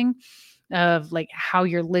I'm getting of like how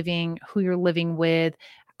you're living, who you're living with,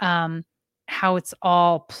 how it's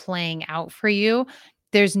all playing out for you.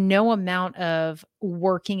 There's no amount of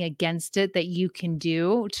working against it that you can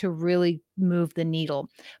do to really move the needle.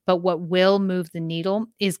 But what will move the needle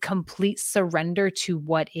is complete surrender to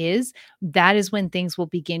what is. That is when things will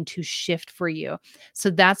begin to shift for you. So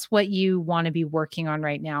that's what you want to be working on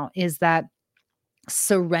right now, is that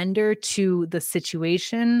surrender to the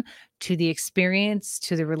situation, to the experience,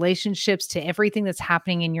 to the relationships, to everything that's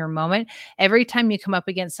happening in your moment. Every time you come up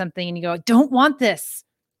against something and you go, I don't want this,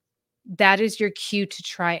 that is your cue to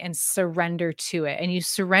try and surrender to it. And you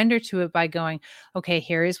surrender to it by going, okay,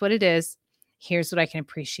 here is what it is. Here's what I can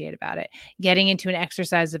appreciate about it. Getting into an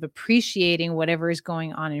exercise of appreciating whatever is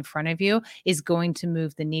going on in front of you is going to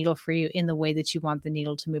move the needle for you in the way that you want the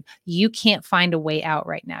needle to move. You can't find a way out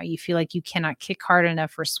right now. You feel like you cannot kick hard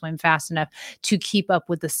enough or swim fast enough to keep up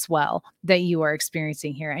with the swell that you are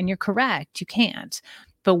experiencing here. And you're correct, you can't.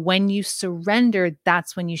 But when you surrender,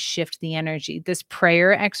 that's when you shift the energy. This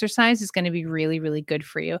prayer exercise is going to be really, really good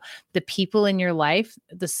for you. The people in your life,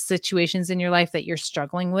 the situations in your life that you're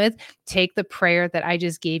struggling with, take the prayer that I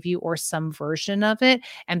just gave you or some version of it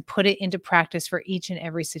and put it into practice for each and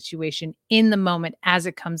every situation in the moment as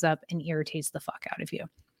it comes up and irritates the fuck out of you.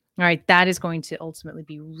 All right, that is going to ultimately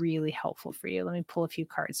be really helpful for you. Let me pull a few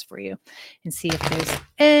cards for you and see if there's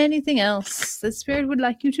anything else that Spirit would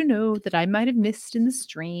like you to know that I might have missed in the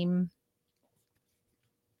stream.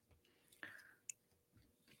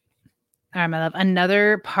 All right, my love.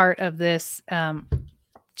 Another part of this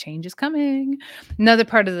change is coming. Another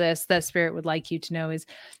part of this that Spirit would like you to know is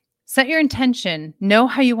set your intention, know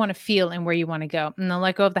how you want to feel and where you want to go, and then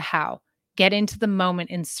let go of the how. Get into the moment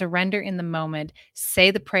and surrender in the moment.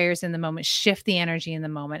 Say the prayers in the moment. Shift the energy in the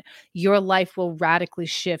moment. Your life will radically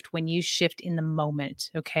shift when you shift in the moment,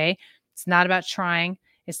 okay? It's not about trying.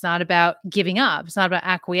 It's not about giving up. It's not about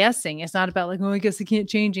acquiescing. It's not about like, oh, I guess I can't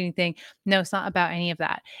change anything. No, it's not about any of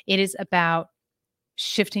that. It is about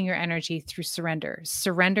shifting your energy through surrender.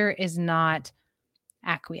 Surrender is not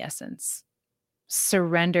acquiescence.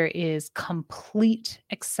 Surrender is complete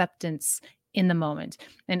acceptance in the moment.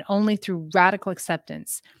 And only through radical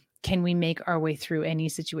acceptance can we make our way through any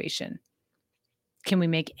situation. Can we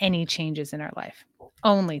make any changes in our life?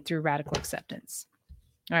 Only through radical acceptance.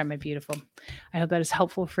 All right, my beautiful. I hope that is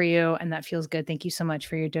helpful for you and that feels good. Thank you so much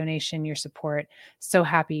for your donation, your support. So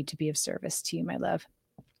happy to be of service to you, my love.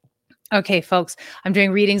 Okay, folks, I'm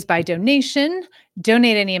doing readings by donation.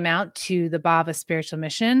 Donate any amount to the Bava Spiritual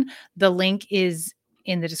Mission. The link is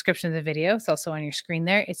in the description of the video. It's also on your screen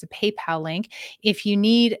there. It's a PayPal link. If you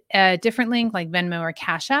need a different link like Venmo or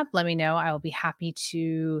Cash App, let me know. I will be happy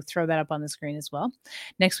to throw that up on the screen as well.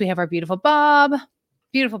 Next, we have our beautiful Bob.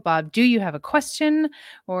 Beautiful Bob, do you have a question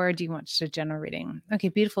or do you want just a general reading? Okay,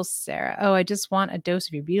 beautiful Sarah. Oh, I just want a dose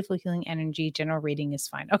of your beautiful healing energy. General reading is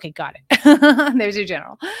fine. Okay, got it. There's your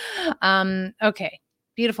general. Okay,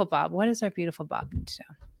 beautiful Bob. What is our beautiful Bob need to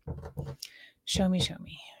know? Show me, show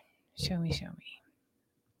me. Show me, show me.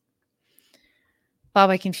 Bob,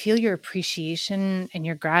 I can feel your appreciation and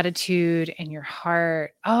your gratitude and your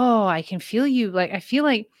heart. Oh, I can feel you. Like, I feel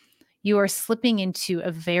like you are slipping into a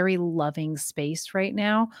very loving space right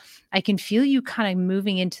now. I can feel you kind of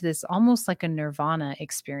moving into this almost like a nirvana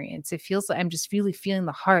experience. It feels like I'm just really feeling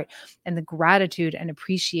the heart and the gratitude and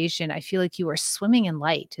appreciation. I feel like you are swimming in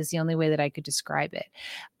light is the only way that I could describe it.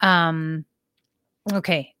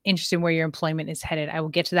 Okay, interesting where your employment is headed. I will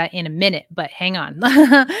get to that in a minute, but hang on.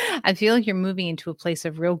 I feel like you're moving into a place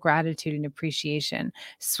of real gratitude and appreciation,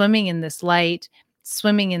 swimming in this light,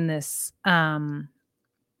 swimming in this,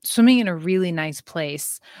 swimming in a really nice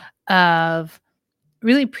place of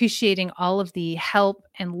really appreciating all of the help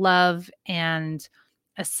and love and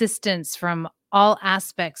assistance from all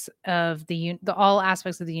aspects of all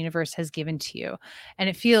aspects of the universe has given to you, and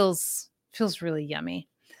it feels really yummy.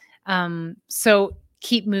 So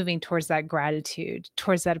keep moving towards that gratitude,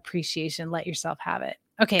 towards that appreciation. Let yourself have it.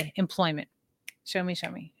 Okay. Employment. Show me, show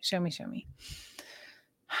me, show me, show me.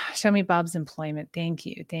 Show me Bob's employment. Thank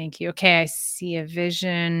you. Thank you. Okay. I see a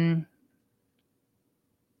vision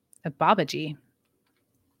of Babaji.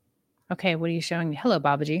 Okay. What are you showing me? Hello,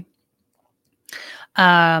 Babaji.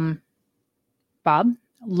 Bob,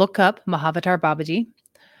 look up Mahavatar Babaji.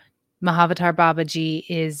 Mahavatar Babaji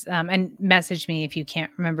is, and message me if you can't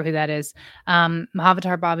remember who that is.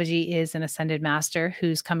 Mahavatar Babaji is an ascended master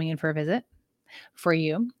who's coming in for a visit for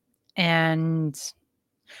you. And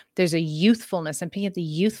there's a youthfulness. I'm picking up the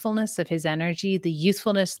youthfulness of his energy, the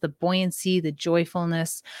youthfulness, the buoyancy, the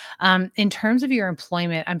joyfulness. In terms of your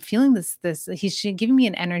employment, I'm feeling this, he's giving me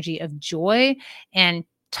an energy of joy and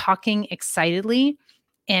talking excitedly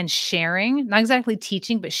and sharing, not exactly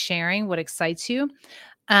teaching, but sharing what excites you.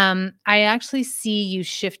 I actually see you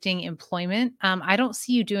shifting employment. I don't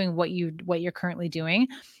see you doing what you're currently doing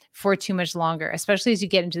for too much longer, especially as you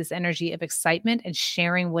get into this energy of excitement and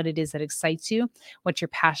sharing what it is that excites you, what you're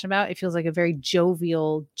passionate about. It feels like a very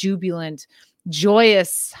jovial, jubilant,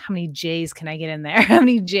 joyous. How many J's can I get in there? How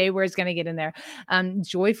many J words can I get in there?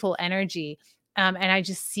 Joyful energy And I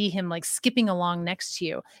just see him like skipping along next to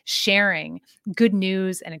you, sharing good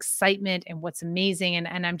news and excitement and what's amazing.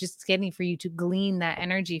 And I'm just getting for you to glean that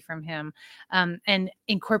energy from him, and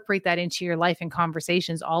incorporate that into your life and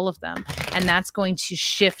conversations, all of them. And that's going to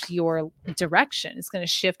shift your direction. It's going to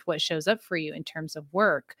shift what shows up for you in terms of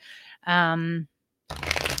work. Now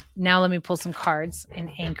let me pull some cards and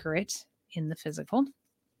anchor it in the physical.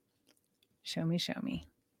 Show me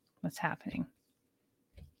what's happening.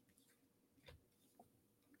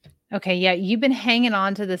 Okay, yeah, you've been hanging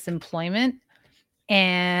on to this employment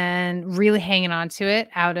and really hanging on to it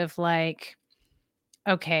out of like,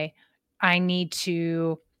 okay, I need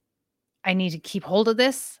to keep hold of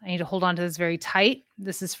this. I need to hold on to this very tight.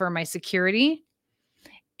 This is for my security.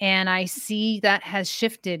 And I see that has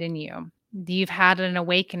shifted in you. You've had an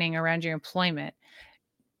awakening around your employment.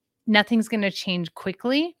 Nothing's going to change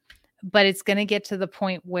quickly, but it's going to get to the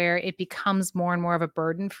point where it becomes more and more of a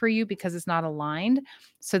burden for you because it's not aligned,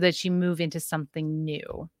 so that you move into something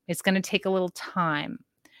new. It's going to take a little time.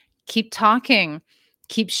 Keep talking,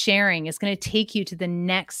 keep sharing. It's going to take you to the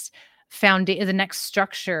next the next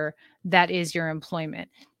structure that is your employment.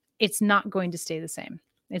 It's not going to stay the same.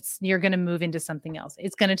 You're going to move into something else.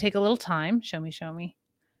 It's going to take a little time. Show me.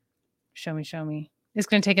 It's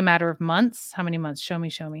going to take a matter of months. How many months? Show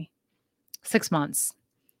me. 6 months.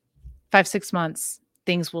 5-6 months,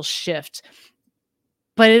 things will shift,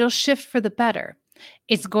 but it'll shift for the better.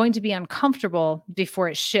 It's going to be uncomfortable before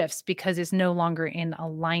it shifts because it's no longer in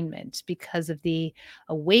alignment because of the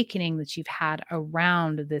awakening that you've had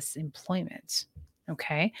around this employment.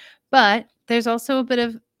 Okay. But there's also a bit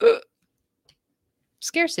of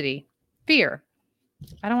scarcity, fear.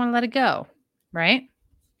 I don't want to let it go. Right.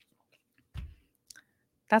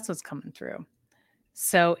 That's what's coming through.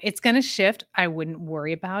 So it's going to shift. I wouldn't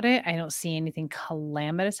worry about it. I don't see anything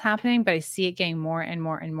calamitous happening, but I see it getting more and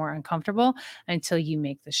more and more uncomfortable until you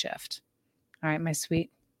make the shift. All right, my sweet.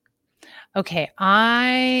 Okay,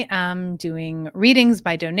 I am doing readings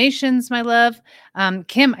by donations, my love.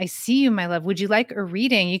 Kim, I see you, my love. Would you like a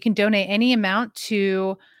reading? You can donate any amount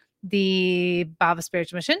to the Bava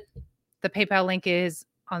Spiritual Mission. The PayPal link is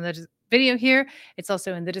on the video here. It's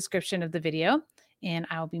also in the description of the video. And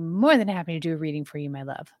I'll be more than happy to do a reading for you, my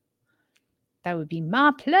love. That would be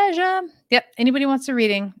my pleasure. Yep. Anybody wants a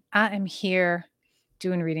reading, I am here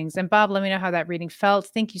doing readings. And Bob, let me know how that reading felt.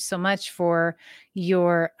 Thank you so much for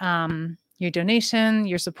your donation,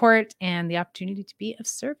 your support, and the opportunity to be of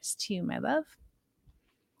service to you, my love.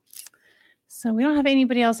 So we don't have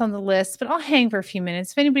anybody else on the list, but I'll hang for a few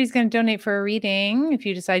minutes. If anybody's going to donate for a reading, if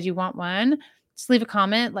you decide you want one, just leave a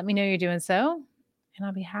comment. Let me know you're doing so. And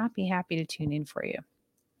I'll be happy to tune in for you.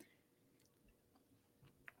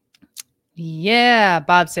 Yeah,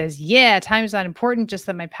 Bob says, yeah, time is not important, just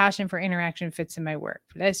that my passion for interaction fits in my work.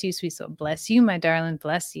 Bless you, sweet soul. Bless you, my darling.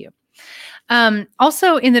 Bless you.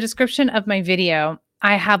 Also, in the description of my video,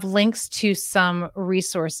 I have links to some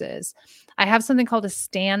resources. I have something called a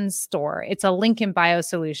Stand Store. It's a link in bio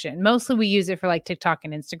solution. Mostly we use it for like TikTok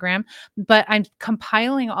and Instagram, but I'm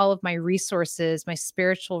compiling all of my resources, my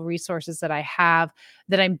spiritual resources that I have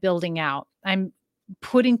that I'm building out. I'm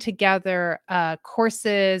putting together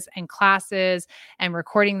courses and classes and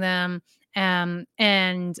recording them and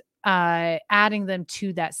adding them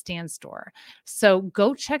to that Stand Store. So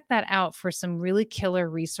go check that out for some really killer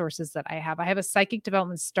resources that I have. I have a psychic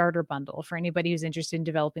development starter bundle for anybody who's interested in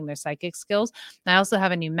developing their psychic skills. And I also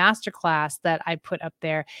have a new masterclass that I put up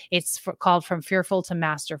there. It's called From Fearful to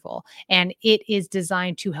Masterful. And it is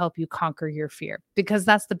designed to help you conquer your fear, because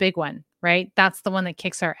that's the big one, right? That's the one that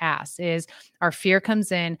kicks our ass. Is our fear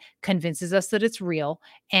comes in, convinces us that it's real,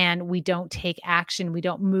 and we don't take action. We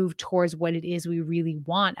don't move towards what it is we really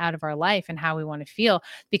want out of our life and how we want to feel,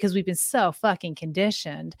 because we've been so fucking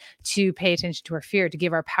conditioned to pay attention to our fear, to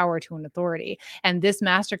give our power to an authority. And this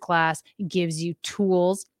masterclass gives you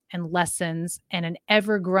tools and lessons and an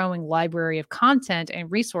ever-growing library of content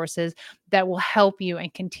and resources that will help you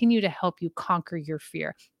and continue to help you conquer your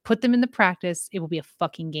fear. Put them in the practice. It will be a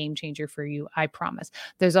fucking game changer for you. I promise.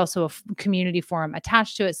 There's also a community forum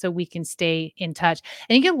attached to it, so we can stay in touch,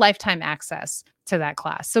 and you get lifetime access to that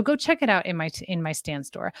class. So go check it out in my Stand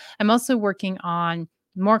Store. I'm also working on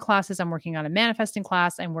more classes. I'm working on a manifesting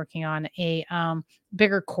class. I'm working on a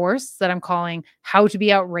bigger course that I'm calling How to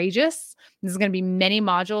Be Outrageous. This is going to be many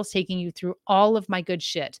modules taking you through all of my good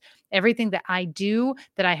shit. Everything that I do,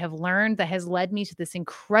 that I have learned, that has led me to this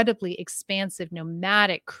incredibly expansive,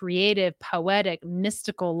 nomadic, creative, poetic,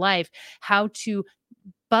 mystical life. How to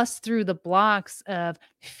bust through the blocks of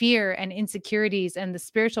fear and insecurities and the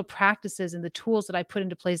spiritual practices and the tools that I put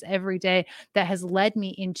into place every day that has led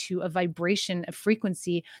me into a vibration, a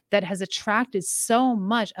frequency that has attracted so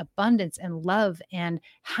much abundance and love and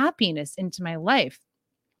happiness into my life.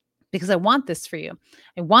 Because I want this for you.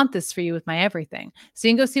 I want this for you with my everything. So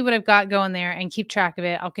you can go see what I've got going there and keep track of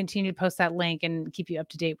it. I'll continue to post that link and keep you up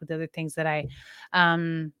to date with the other things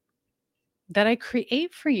um, that I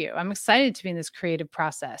create for you. I'm excited to be in this creative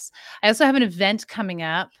process. I also have an event coming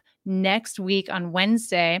up next week on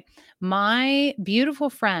Wednesday. My beautiful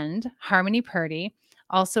friend, Harmony Purdy,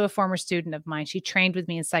 also a former student of mine, she trained with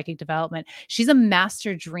me in psychic development. She's a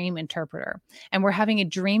master dream interpreter, and we're having a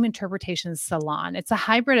dream interpretation salon. It's a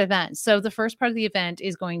hybrid event. So the first part of the event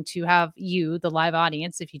is going to have you, the live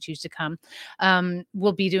audience, if you choose to come,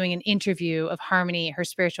 we'll be doing an interview of Harmony, her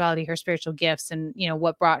spirituality, her spiritual gifts, and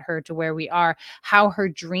what brought her to where we are, how her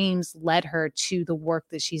dreams led her to the work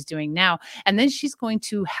that she's doing now. And then she's going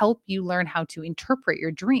to help you learn how to interpret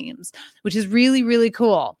your dreams, which is really, really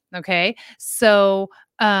cool. Okay. So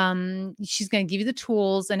she's going to give you the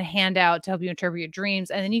tools and a handout to help you interpret your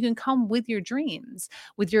dreams. And then you can come with your dreams,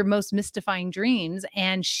 with your most mystifying dreams,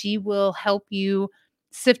 and she will help you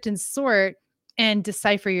sift and sort and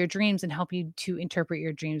decipher your dreams and help you to interpret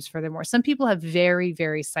your dreams furthermore. Some people have very,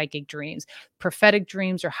 very psychic dreams, prophetic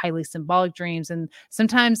dreams, or highly symbolic dreams. And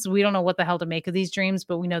sometimes we don't know what the hell to make of these dreams,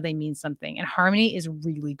 but we know they mean something. And Harmony is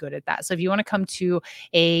really good at that. So if you want to come to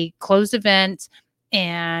a closed event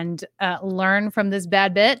and learn from this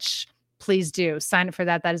bad bitch, please do sign up for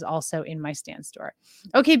that. That is also in my stand store.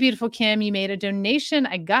 Okay, beautiful Kim, you made a donation.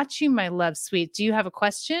 I got you, my love sweet. Do you have a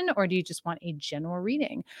question or do you just want a general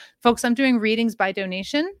reading? Folks, I'm doing readings by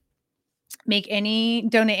donation. Donate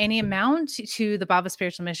any amount to the Baba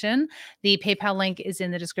Spiritual Mission. The PayPal link is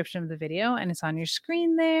in the description of the video and it's on your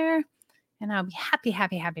screen there. And I'll be happy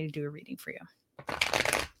to do a reading for you.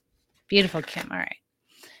 Beautiful Kim. All right.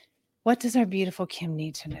 What does our beautiful Kim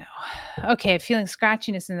need to know? Okay, feeling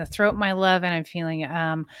scratchiness in the throat, my love, and I'm feeling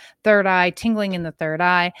third eye, tingling in the third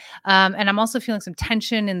eye. And I'm also feeling some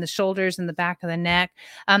tension in the shoulders and the back of the neck.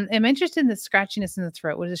 I'm interested in the scratchiness in the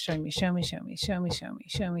throat. What is it showing me? Show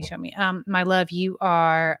me. My love, you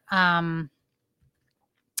are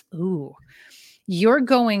you're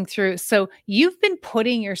going through, so you've been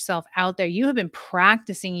putting yourself out there. You have been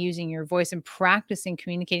practicing using your voice and practicing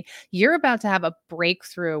communicating. You're about to have a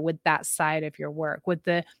breakthrough with that side of your work, with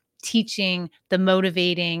the teaching, the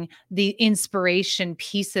motivating, the inspiration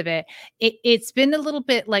piece of it. It's been a little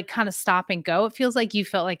bit like kind of stop and go. It feels like you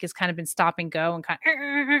felt like it's kind of been stop and go and kind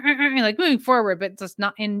of like moving forward, but just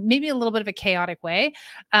not in maybe a little bit of a chaotic way.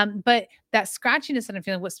 But that scratchiness that I'm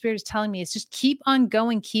feeling, what Spirit is telling me is just keep on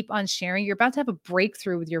going, keep on sharing. You're about to have a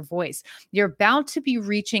breakthrough with your voice. You're about to be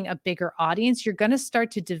reaching a bigger audience. You're going to start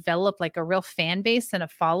to develop like a real fan base and a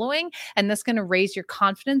following, and that's going to raise your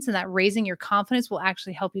confidence. And that raising your confidence will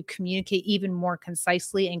actually help you communicate even more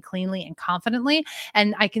concisely and cleanly and confidently.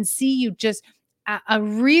 And I can see you just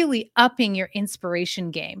really upping your inspiration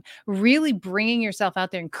game, really bringing yourself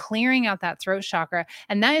out there and clearing out that throat chakra.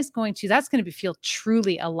 And that's going to feel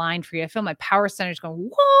truly aligned for you. I feel my power center is going,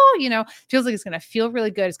 whoa, feels like it's going to feel really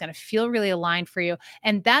good. It's going to feel really aligned for you.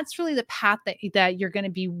 And that's really the path that you're going to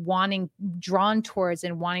be drawn towards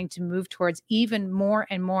and wanting to move towards even more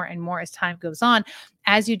and more and more as time goes on,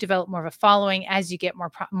 as you develop more of a following, as you get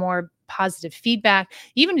more positive feedback,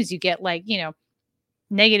 even as you get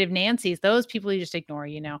negative Nancy's, those people you just ignore.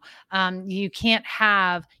 You can't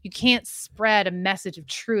spread a message of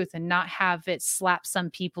truth and not have it slap some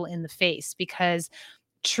people in the face, because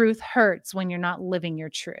truth hurts when you're not living your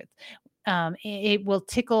truth. It will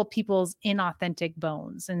tickle people's inauthentic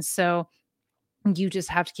bones. And so you just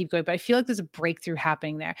have to keep going. But I feel like there's a breakthrough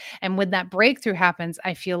happening there. And when that breakthrough happens,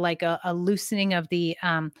 I feel like a loosening of the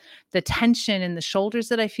tension in the shoulders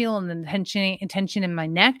that I feel, and the tension in my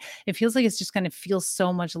neck. It feels like it's just going to feel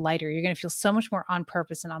so much lighter. You're going to feel so much more on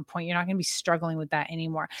purpose and on point. You're not going to be struggling with that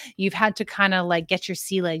anymore. You've had to kind of like get your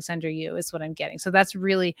sea legs under you is what I'm getting. So that's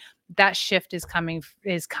really, that shift is coming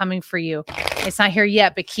for you. It's not here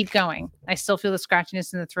yet, but keep going. I still feel the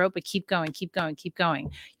scratchiness in the throat, but keep going.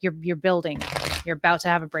 You're building. You're about to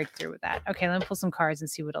have a breakthrough with that. Okay, let me pull some cards and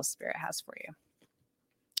see what else Spirit has for you.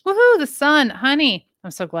 Woohoo, the sun, honey. I'm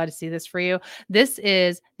so glad to see this for you. This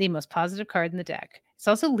is the most positive card in the deck. It's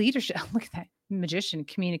also leadership. Look at that. Magician,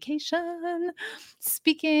 communication,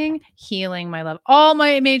 speaking, healing, my love. All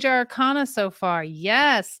my major arcana so far.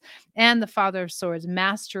 Yes. And the Father of Swords,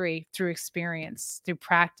 mastery through experience, through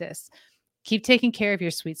practice. Keep taking care of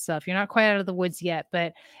your sweet self. You're not quite out of the woods yet,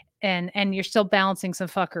 but and you're still balancing some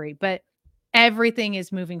fuckery, but Everything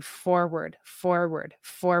is moving forward, forward,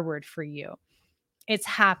 forward for you. It's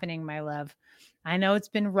happening, my love. I know it's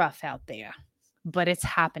been rough out there, but it's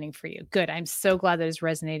happening for you. Good. I'm so glad that it's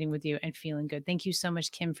resonating with you and feeling good. Thank you so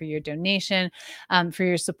much, Kim, for your donation, for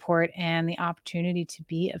your support, and the opportunity to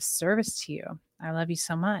be of service to you. I love you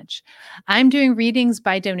so much. I'm doing readings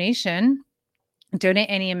by donation. Donate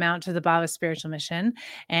any amount to the Baba Spiritual Mission,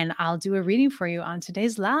 and I'll do a reading for you on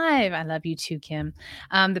today's live. I love you too, Kim.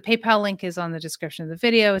 The PayPal link is on the description of the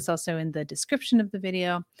video. It's also in the description of the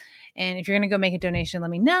video. And if you're going to go make a donation,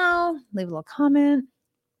 let me know. Leave a little comment.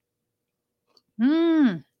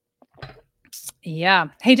 Yeah.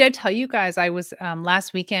 Hey, did I tell you guys I was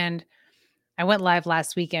last weekend? I went live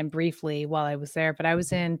last weekend briefly while I was there, but I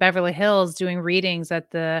was in Beverly Hills doing readings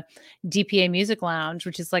at the DPA Music Lounge,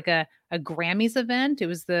 which is like a Grammys event. It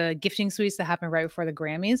was the gifting suites that happened right before the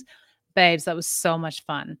Grammys. Babes, that was so much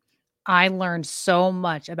fun. I learned so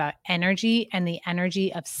much about energy and the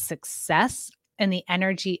energy of success and the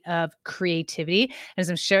energy of creativity. And as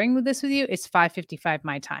I'm sharing this with you, it's 5:55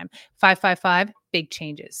 my time. 5:55, big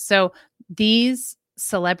changes. So these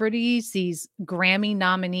celebrities, these Grammy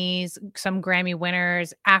nominees, some Grammy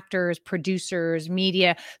winners, actors, producers,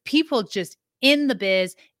 media, people just in the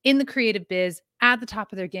biz, in the creative biz, at the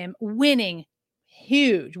top of their game, winning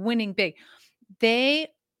huge, winning big.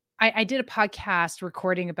 I did a podcast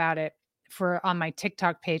recording about it on my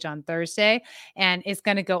TikTok page on Thursday, and it's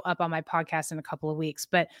going to go up on my podcast in a couple of weeks.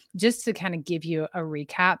 But just to kind of give you a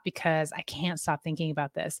recap, because I can't stop thinking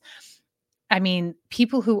about this. I mean,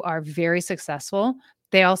 people who are very successful,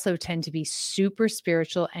 they also tend to be super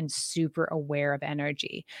spiritual and super aware of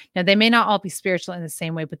energy. Now, they may not all be spiritual in the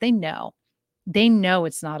same way, but they know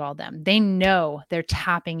it's not all them. They know they're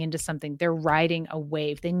tapping into something. They're riding a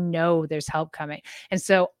wave. They know there's help coming. And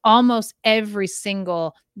so almost every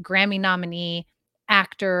single Grammy nominee,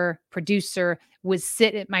 actor, producer would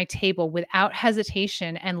sit at my table without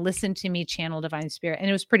hesitation and listen to me channel Divine Spirit. And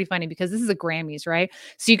it was pretty funny because this is a Grammys, right?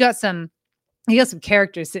 So you got some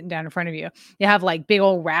characters sitting down in front of you. You have like big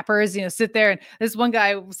old rappers, sit there. And this one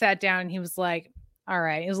guy sat down and he was like, all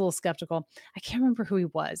right. He was a little skeptical. I can't remember who he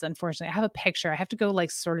was. Unfortunately, I have a picture. I have to go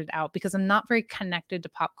like sort it out because I'm not very connected to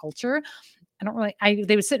pop culture.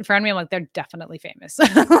 They would sit in front of me. I'm like, they're definitely famous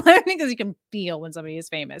because you can feel when somebody is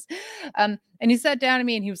famous. And he sat down to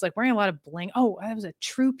me and he was like wearing a lot of bling. Oh, that was a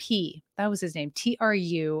True P. That was his name.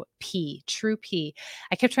 TRUP, True P.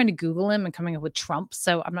 I kept trying to Google him and coming up with Trump.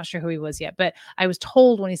 So I'm not sure who he was yet, but I was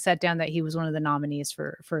told when he sat down that he was one of the nominees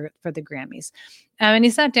for the Grammys. And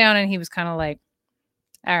he sat down and he was kind of like,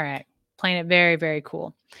 all right, playing it very, very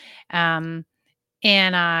cool.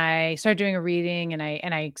 And I started doing a reading and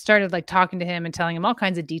I started like talking to him and telling him all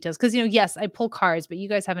kinds of details. Cause yes, I pull cards, but you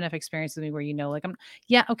guys have enough experience with me where, like,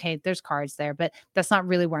 okay, there's cards there, but that's not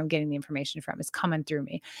really where I'm getting the information from. It's coming through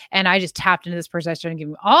me. And I just tapped into this person. I started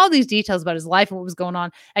giving him all these details about his life and what was going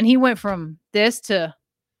on. And he went from this to,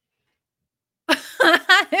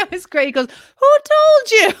 it was great. He goes, who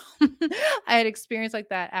told you? I had experience like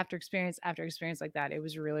that after experience like that. It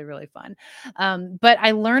was really, really fun. But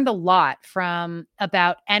I learned a lot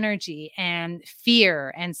about energy and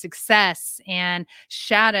fear and success and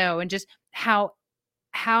shadow and just how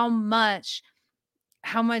much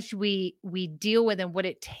we deal with and what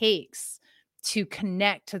it takes to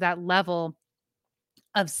connect to that level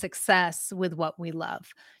of success with what we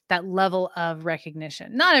love, that level of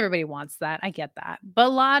recognition. Not everybody wants that. I get that. But a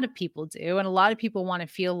lot of people do. And a lot of people want to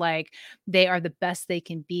feel like they are the best they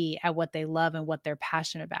can be at what they love and what they're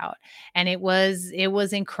passionate about. And it was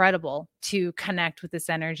incredible to connect with this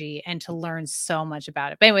energy and to learn so much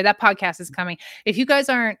about it. But anyway, that podcast is coming. If you guys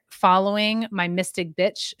aren't following my Mystic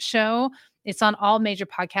Bitch show, it's on all major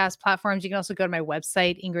podcast platforms. You can also go to my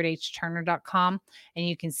website, ingridhturner.com, and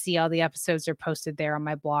you can see all the episodes are posted there on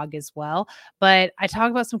my blog as well. But I talk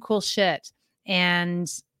about some cool shit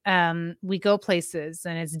and we go places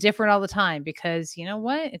and it's different all the time because you know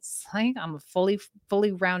what? It's like I'm a fully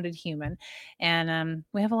rounded human and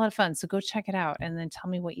we have a lot of fun. So go check it out and then tell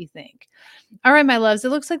me what you think. All right, my loves, it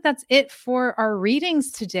looks like that's it for our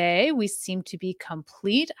readings today. We seem to be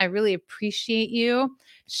complete. I really appreciate you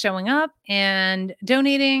showing up and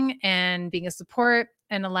donating and being a support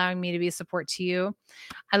and allowing me to be a support to you.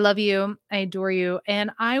 I love you. I adore you. And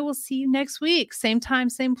I will see you next week. Same time,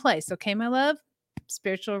 same place. Okay, my love?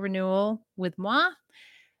 Spiritual Renewal with moi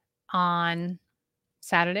on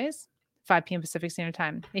Saturdays, 5 p.m. Pacific Standard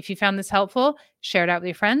Time. If you found this helpful, share it out with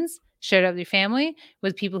your friends, share it out with your family,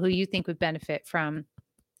 with people who you think would benefit from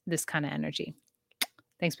this kind of energy.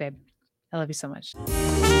 Thanks, babe. I love you so much.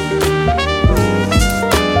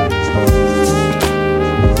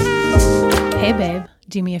 Hey, babe,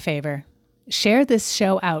 do me a favor. Share this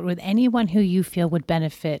show out with anyone who you feel would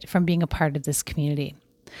benefit from being a part of this community.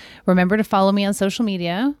 Remember to follow me on social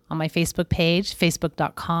media, on my Facebook page,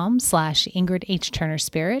 facebook.com/Ingrid H. Turner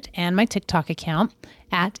Spirit, and my TikTok account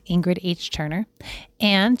 @Ingrid H. Turner.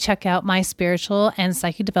 And check out my spiritual and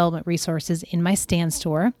psychic development resources in my Stan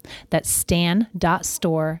store. That's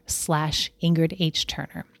stan.store/Ingrid H.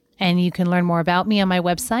 Turner. And you can learn more about me on my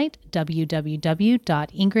website,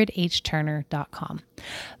 www.ingridhturner.com.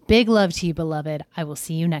 Big love to you, beloved. I will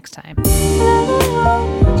see you next time.